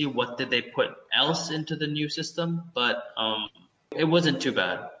interesting to see what did they put else into the new system, but it wasn't too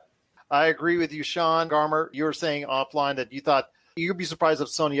bad. I agree with you, Sean Garmer. You were saying offline that you thought you'd be surprised if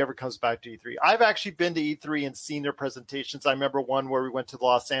Sony ever comes back to E3. I've actually been to E3 and seen their presentations. I remember one where we went to the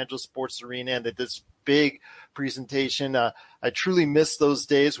Los Angeles Sports Arena and they did this big presentation. I truly miss those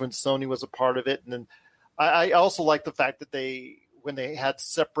days when Sony was a part of it. And then I also like the fact that when they had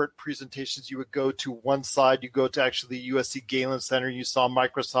separate presentations, you would go to one side, you go to actually USC Galen Center, you saw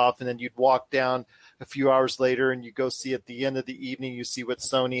Microsoft, and then you'd walk down a few hours later and you go see at the end of the evening, you see what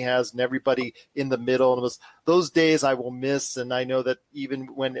Sony has and everybody in the middle. And it was those days I will miss. And I know that even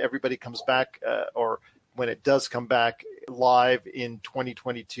when everybody comes back or when it does come back live in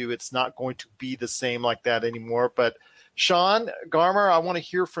 2022, it's not going to be the same like that anymore. But Sean Garmer, I want to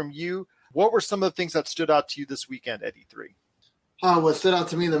hear from you. What were some of the things that stood out to you this weekend at E3? What stood out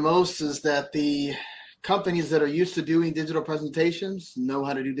to me the most is that the companies that are used to doing digital presentations know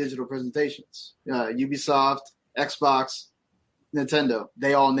how to do digital presentations. Ubisoft, Xbox, Nintendo,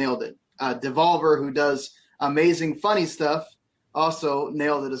 they all nailed it. Devolver, who does amazing, funny stuff, also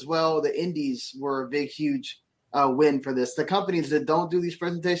nailed it as well. The indies were a big, huge win for this. The companies that don't do these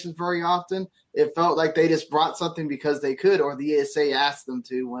presentations very often, it felt like they just brought something because they could, or the ESA asked them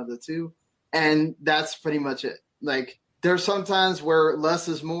to, one of the two. And that's pretty much it. Like, there's sometimes where less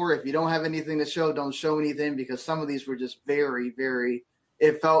is more. If you don't have anything to show, don't show anything, because some of these were just very, very,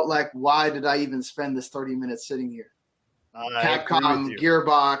 it felt like, why did I even spend this 30 minutes sitting here? Capcom,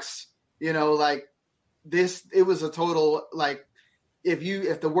 Gearbox, like this, it was a total, like,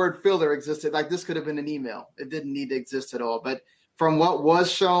 if the word filler existed, like this could have been an email. It didn't need to exist at all. But from what was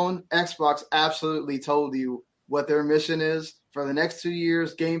shown, Xbox absolutely told you what their mission is. For the next 2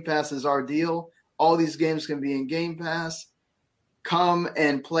 years, Game Pass is our deal. All these games can be in Game Pass. Come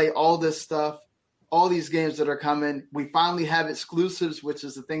and play all this stuff, all these games that are coming. We finally have exclusives, which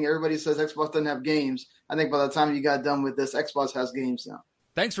is the thing. Everybody says Xbox doesn't have games. I think by the time you got done with this, Xbox has games now.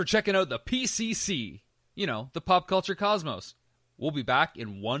 Thanks for checking out the PCC, the Pop Culture Cosmos. We'll be back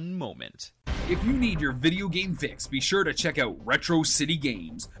in one moment. If you need your video game fix, be sure to check out Retro City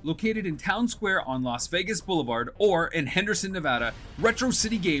Games. Located in Town Square on Las Vegas Boulevard or in Henderson, Nevada, Retro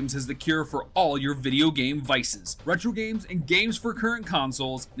City Games has the cure for all your video game vices. Retro games and games for current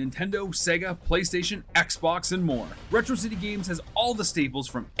consoles, Nintendo, Sega, PlayStation, Xbox, and more. Retro City Games has all the staples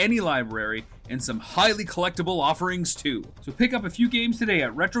from any library and some highly collectible offerings too. So pick up a few games today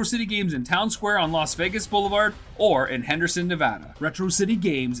at Retro City Games in Town Square on Las Vegas Boulevard or in Henderson, Nevada. Retro City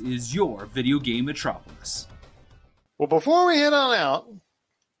Games is your video game metropolis. Well, before we head on out,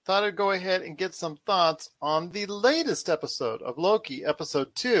 thought I'd go ahead and get some thoughts on the latest episode of Loki,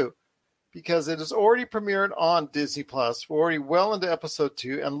 episode 2, because it has already premiered on Disney+. We're already well into episode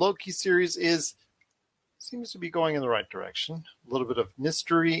 2, and Loki series seems to be going in the right direction. A little bit of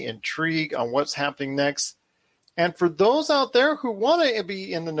mystery, intrigue on what's happening next. And for those out there who want to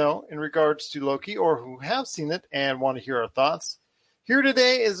be in the know in regards to Loki, or who have seen it and want to hear our thoughts, here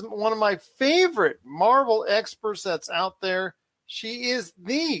today is one of my favorite Marvel experts that's out there. She is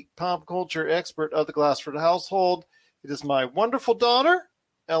the pop culture expert of the Glassford household. It is my wonderful daughter,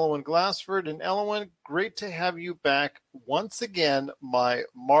 Elwyn Glassford. And Elwyn, great to have you back once again, my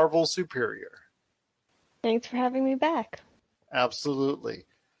Marvel superior. Thanks for having me back. Absolutely.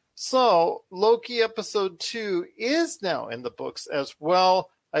 So, Loki episode 2 is now in the books as well.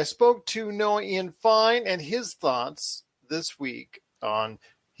 I spoke to Noah Ian Fine and his thoughts this week on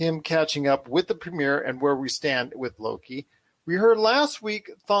him catching up with the premiere and where we stand with Loki. We heard last week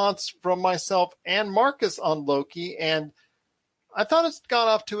thoughts from myself and Marcus on Loki, and I thought it's got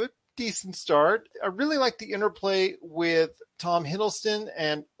off to a decent start. I really like the interplay with Tom Hiddleston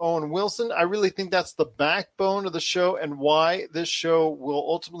and Owen Wilson. I really think that's the backbone of the show and why this show will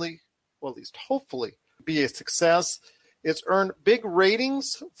ultimately, well, at least hopefully, be a success. It's earned big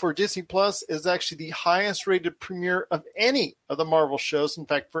ratings for Disney+. Is actually the highest rated premiere of any of the Marvel shows. In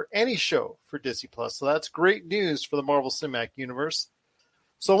fact, for any show for Disney+. So that's great news for the Marvel Cinematic Universe.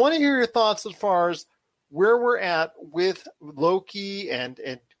 So I want to hear your thoughts as far as where we're at with Loki and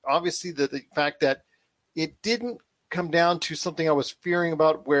obviously the fact that it didn't come down to something I was fearing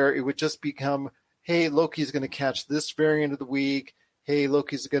about where it would just become, hey, Loki's going to catch this variant of the week. Hey,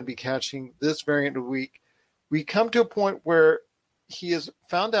 Loki's going to be catching this variant of the week. We come to a point where he has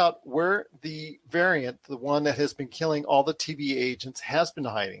found out where the variant, the one that has been killing all the TVA agents, has been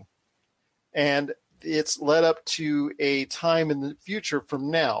hiding. And it's led up to a time in the future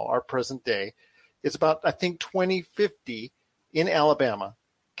from now, our present day. It's about, I think, 2050 in Alabama,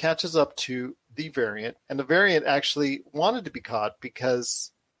 catches up to the variant. And the variant actually wanted to be caught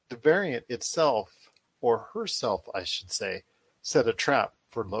because the variant itself, or herself, I should say, set a trap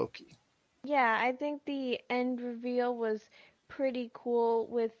for Loki. Yeah, I think the end reveal was pretty cool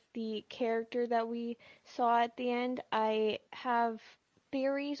with the character that we saw at the end. I have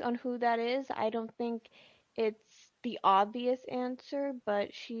theories on who that is. I don't think it's the obvious answer,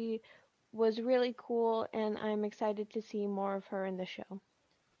 but she was really cool, and I'm excited to see more of her in the show.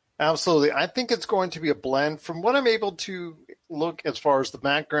 Absolutely. I think it's going to be a blend. From what I'm able to look as far as the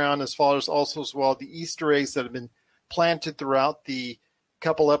background, as far as also as well the Easter eggs that have been planted throughout the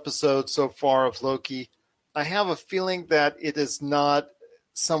couple episodes so far of Loki, I have a feeling that it is not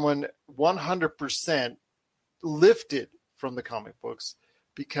someone 100% lifted from the comic books,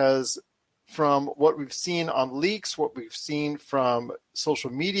 because from what we've seen on leaks, what we've seen from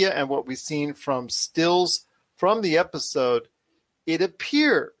social media, and what we've seen from stills from the episode, it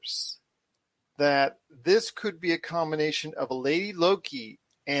appears that this could be a combination of a Lady Loki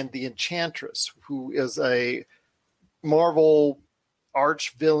and the Enchantress, who is a Marvel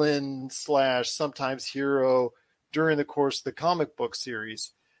arch villain / sometimes hero during the course of the comic book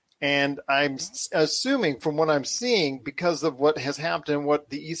series. And I'm assuming from what I'm seeing, because of what has happened and what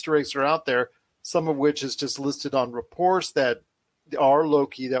the Easter eggs are out there, some of which is just listed on reports, that our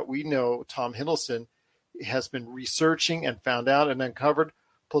Loki that we know, Tom Hiddleston, has been researching and found out and uncovered,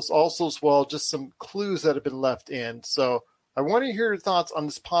 plus also as well just some clues that have been left in. So I want to hear your thoughts on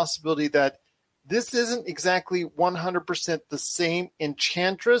this possibility that this isn't exactly 100% the same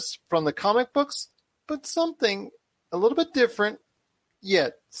Enchantress from the comic books, but something a little bit different,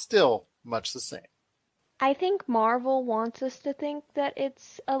 yet still much the same. I think Marvel wants us to think that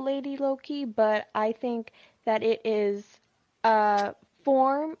it's a Lady Loki, but I think that it is a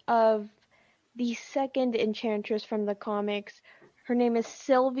form of the second Enchantress from the comics. Her name is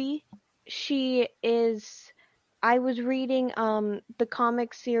Sylvie. I was reading the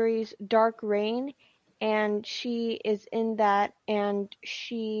comic series Dark Reign, and she is in that, and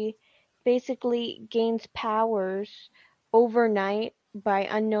she basically gains powers overnight by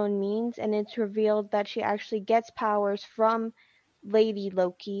unknown means, and it's revealed that she actually gets powers from Lady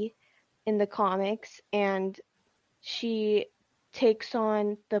Loki in the comics, and she takes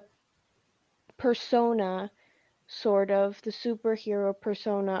on the persona, sort of, the superhero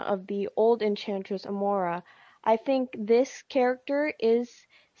persona of the old Enchantress Amora. I think this character is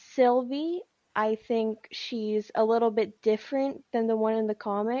Sylvie. I think she's a little bit different than the one in the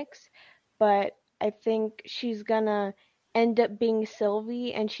comics, but I think she's gonna end up being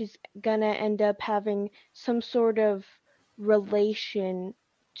Sylvie, and she's gonna end up having some sort of relation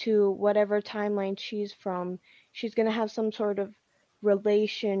to whatever timeline she's from. She's gonna have some sort of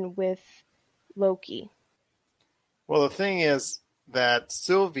relation with Loki. Well, the thing is that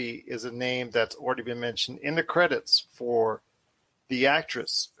Sylvie is a name that's already been mentioned in the credits for the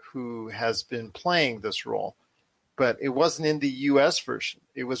actress who has been playing this role, but it wasn't in the U.S. version.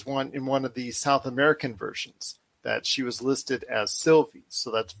 It was in one of the South American versions that she was listed as Sylvie.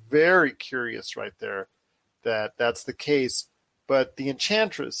 So that's very curious right there that that's the case. But the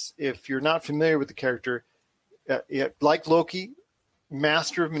Enchantress, if you're not familiar with the character, like Loki,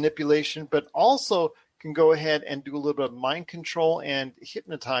 master of manipulation, but also can go ahead and do a little bit of mind control and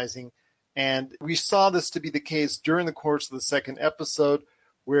hypnotizing. And we saw this to be the case during the course of the second episode,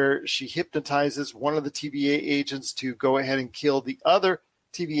 where she hypnotizes one of the TVA agents to go ahead and kill the other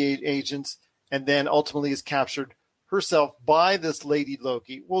TVA agents, and then ultimately is captured herself by this Lady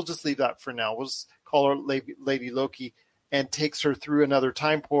Loki. We'll just leave that for now. We'll just call her Lady Loki, and takes her through another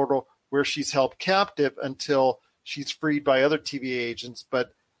time portal where she's held captive until she's freed by other TVA agents.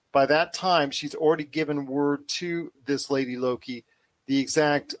 But by that time, she's already given word to this Lady Loki the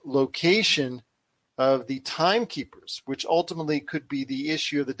exact location of the timekeepers, which ultimately could be the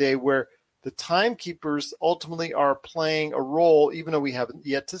issue of the day, where the timekeepers ultimately are playing a role, even though we haven't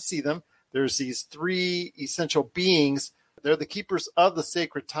yet to see them. There's these three essential beings. They're the keepers of the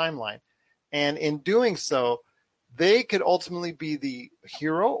sacred timeline. And in doing so, they could ultimately be the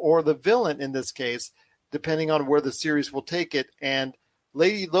hero or the villain in this case, depending on where the series will take it. And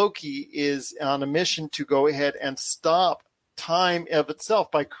Lady Loki is on a mission to go ahead and stop time of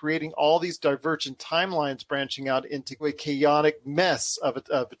itself by creating all these divergent timelines branching out into a chaotic mess of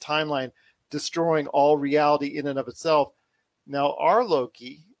a timeline, destroying all reality in and of itself. Now, our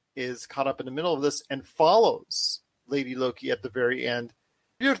Loki is caught up in the middle of this and follows Lady Loki at the very end.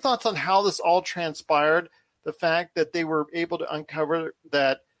 Your thoughts on how this all transpired, the fact that they were able to uncover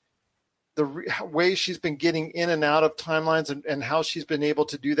that the way she's been getting in and out of timelines, and how she's been able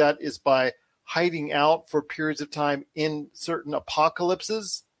to do that is by hiding out for periods of time in certain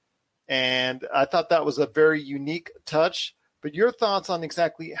apocalypses. And I thought that was a very unique touch. But your thoughts on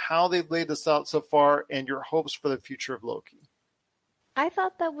exactly how they've laid this out so far, and your hopes for the future of Loki. I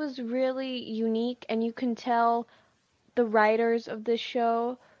thought that was really unique, and you can tell the writers of this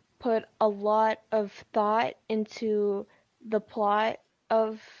show put a lot of thought into the plot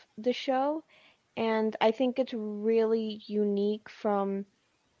of the show, and I think it's really unique from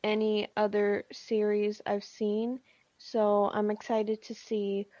any other series I've seen. So I'm excited to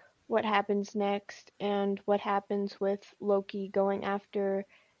see what happens next and what happens with Loki going after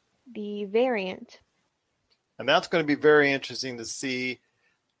the variant. And that's going to be very interesting to see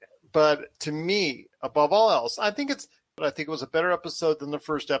But to me, above all else, I think it was a better episode than the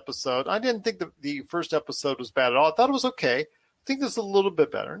first episode. I didn't think the first episode was bad at all. I thought it was okay. I think this is a little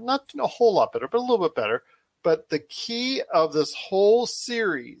bit better. Not a whole lot better, but a little bit better. But the key of this whole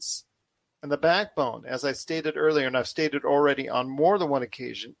series and the backbone, as I stated earlier, and I've stated already on more than one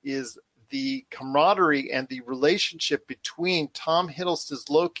occasion, is the camaraderie and the relationship between Tom Hiddleston's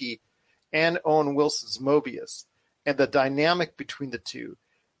Loki and Owen Wilson's Mobius, and the dynamic between the two.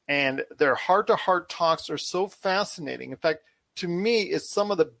 And their heart-to-heart talks are so fascinating. In fact, to me, it's some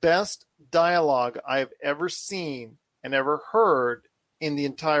of the best dialogue I've ever seen and ever heard in the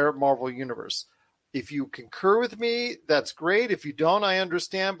entire Marvel Universe. If you concur with me, that's great. If you don't, I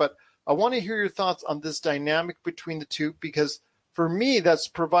understand. But I want to hear your thoughts on this dynamic between the two, because for me, that's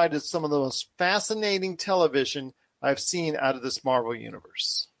provided some of the most fascinating television I've seen out of this Marvel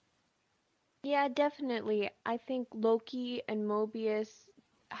Universe. Yeah, definitely. I think Loki and Mobius,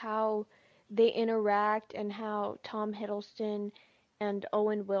 how they interact and how Tom Hiddleston and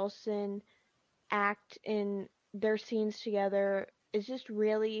Owen Wilson act in their scenes together is just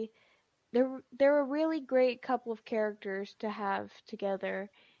really, they're a really great couple of characters to have together,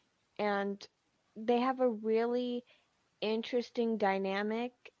 and they have a really interesting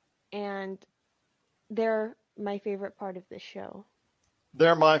dynamic, and they're my favorite part of this show.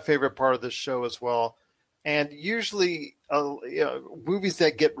 They're my favorite part of this show as well. And usually movies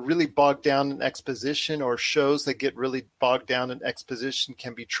that get really bogged down in exposition, or shows that get really bogged down in exposition,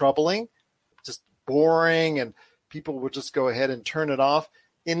 can be troubling, just boring, and people will just go ahead and turn it off.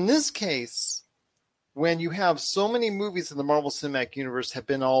 In this case, when you have so many movies in the Marvel Cinematic Universe have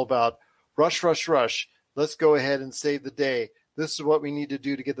been all about rush, rush, rush, let's go ahead and save the day, this is what we need to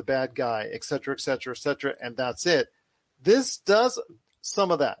do to get the bad guy, et cetera, et cetera, et cetera, and that's it. This does some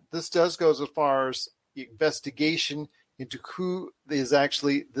of that. This does go as far as investigation into who is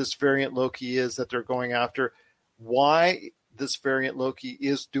actually this variant Loki is that they're going after, why this variant Loki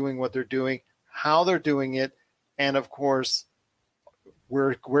is doing what they're doing, how they're doing it, and of course,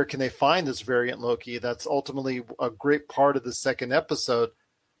 where can they find this variant Loki? That's ultimately a great part of the second episode.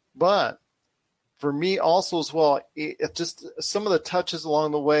 But for me also as well, it just some of the touches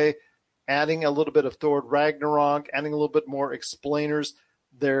along the way, adding a little bit of Thor Ragnarok, adding a little bit more explainers,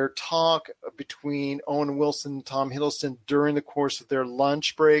 their talk between Owen Wilson and Tom Hiddleston during the course of their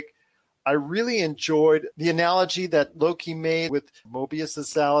lunch break. I really enjoyed the analogy that Loki made with Mobius'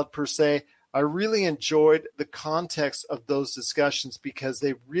 salad per se. I really enjoyed the context of those discussions, because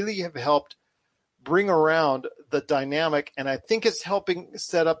they really have helped bring around the dynamic, and I think it's helping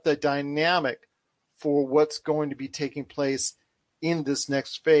set up the dynamic for what's going to be taking place in this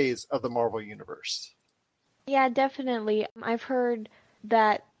next phase of the Marvel Universe. Yeah, definitely. I've heard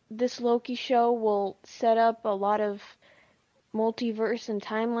that this Loki show will set up a lot of multiverse and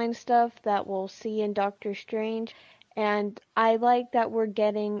timeline stuff that we'll see in Doctor Strange. And I like that we're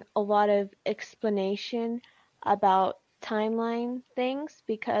getting a lot of explanation about timeline things,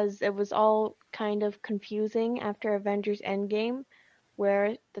 because it was all kind of confusing after Avengers Endgame,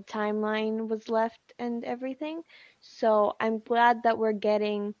 where the timeline was left and everything. So I'm glad that we're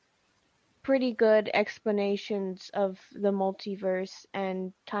getting pretty good explanations of the multiverse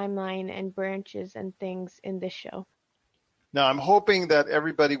and timeline and branches and things in this show. Now, I'm hoping that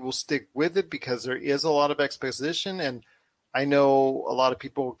everybody will stick with it, because there is a lot of exposition, and I know a lot of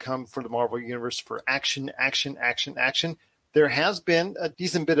people come for the Marvel Universe for action, action, action, action. There has been a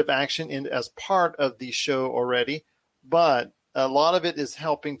decent bit of action as part of the show already, but a lot of it is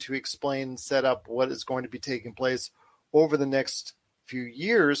helping to explain and set up what is going to be taking place over the next few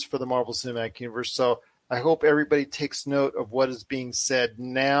years for the Marvel Cinematic Universe. So I hope everybody takes note of what is being said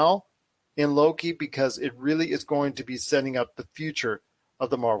now in Loki, because it really is going to be setting up the future of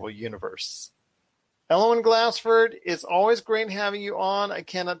the Marvel Universe. Ellen Glassford, it's always great having you on. I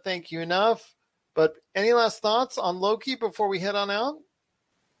cannot thank you enough. But any last thoughts on Loki before we head on out?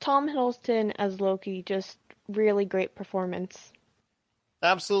 Tom Hiddleston as Loki, just really great performance.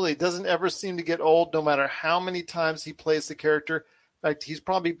 Absolutely. It doesn't ever seem to get old, no matter how many times he plays the character. In fact, he's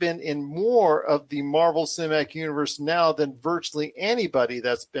probably been in more of the Marvel Cinematic Universe now than virtually anybody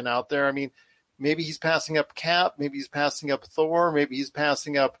that's been out there. I mean, maybe he's passing up Cap, maybe he's passing up Thor, maybe he's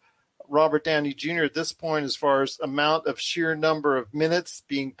passing up Robert Downey Jr. at this point as far as amount of sheer number of minutes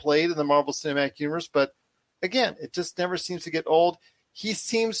being played in the Marvel Cinematic Universe. But again, it just never seems to get old. He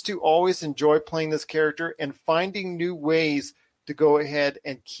seems to always enjoy playing this character and finding new ways to go ahead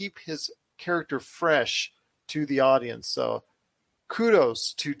and keep his character fresh to the audience. So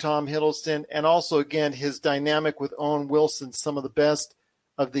kudos to Tom Hiddleston, and also, again, his dynamic with Owen Wilson, some of the best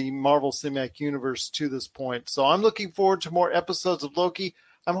of the Marvel Cinematic Universe to this point. So I'm looking forward to more episodes of Loki.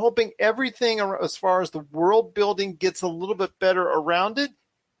 I'm hoping everything as far as the world building gets a little bit better around it.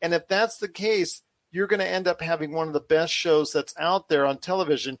 And if that's the case, you're going to end up having one of the best shows that's out there on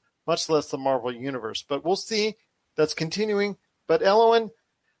television, much less the Marvel Universe. But we'll see. That's continuing. But Elowen,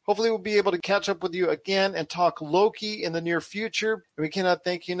 hopefully we'll be able to catch up with you again and talk Loki in the near future. And we cannot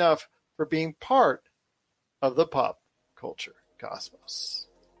thank you enough for being part of the Pop Culture Cosmos.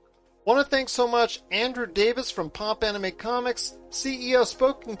 Want to thank so much Andrew Davis from Pop Anime Comics, CEO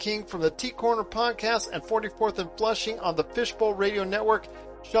Spoken King from the T-Corner Podcast and 44th and Flushing on the Fishbowl Radio Network,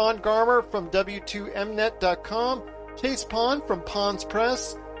 Sean Garmer from W2Mnet.com, Chase Pond from Pond's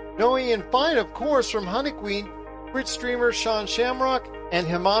Press, Noe and Fine, of course, from Honeyqueen, Twitch streamer Sean Shamrock, and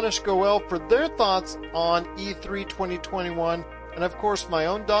Himanish Goel for their thoughts on E3 2021. And of course, my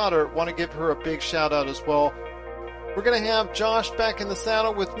own daughter, want to give her a big shout out as well. We're going to have Josh back in the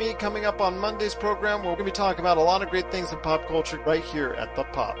saddle with me coming up on Monday's program. We're going to be talking about a lot of great things in pop culture right here at the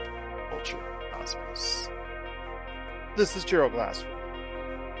Pop Culture Cosmos. This is Gerald Glassford.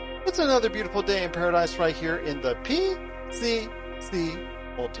 It's another beautiful day in paradise right here in the PCC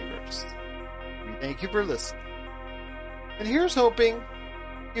Multiverse. We thank you for listening. And here's hoping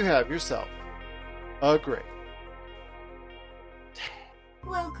you have yourself a great day.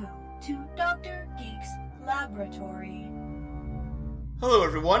 Welcome to Dr. Geek's Laboratory. Hello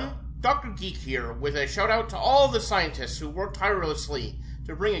everyone, Dr. Geek here with a shout out to all the scientists who worked tirelessly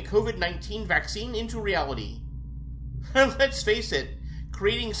to bring a COVID-19 vaccine into reality. Let's face it,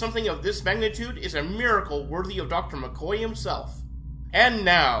 creating something of this magnitude is a miracle worthy of Dr. McCoy himself. And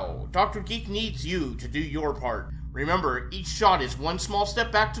now, Dr. Geek needs you to do your part. Remember, each shot is one small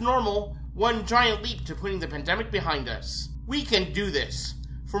step back to normal, one giant leap to putting the pandemic behind us. We can do this.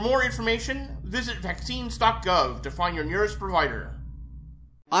 For more information, visit vaccines.gov to find your nearest provider.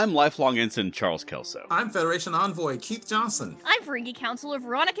 I'm lifelong ensign Charles Kelso. I'm Federation Envoy Keith Johnson. I'm Ferengi Counselor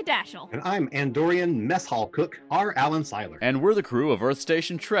Veronica Dashel. And I'm Andorian Mess Hall Cook R. Alan Seiler. And we're the crew of Earth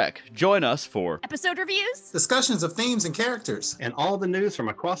Station Trek. Join us for episode reviews, discussions of themes and characters, and all the news from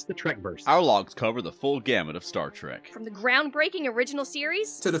across the Trekverse. Our logs cover the full gamut of Star Trek. From the groundbreaking original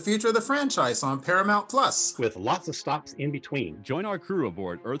series to the future of the franchise on Paramount Plus, with lots of stops in between. Join our crew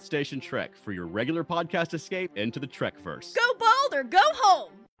aboard Earth Station Trek for your regular podcast escape into the Trekverse. Go bold or go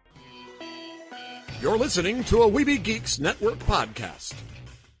home! You're listening to a Weeby Geeks Network podcast.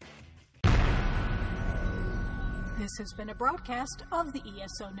 This has been a broadcast of the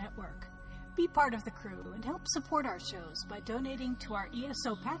ESO Network. Be part of the crew and help support our shows by donating to our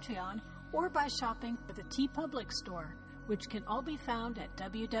ESO Patreon or by shopping at the TeePublic store, which can all be found at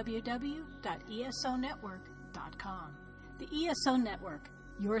www.esonetwork.com. The ESO Network,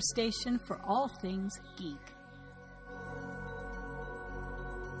 your station for all things geek.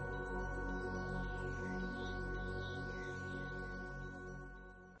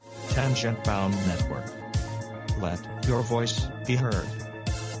 Tangent Bound Network. Let your voice be heard.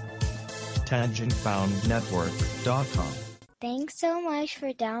 TangentBoundNetwork.com. Thanks so much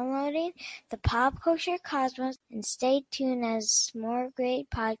for downloading the Pop Culture Cosmos, and stay tuned as more great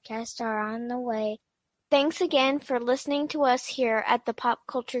podcasts are on the way. Thanks again for listening to us here at the Pop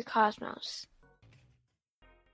Culture Cosmos.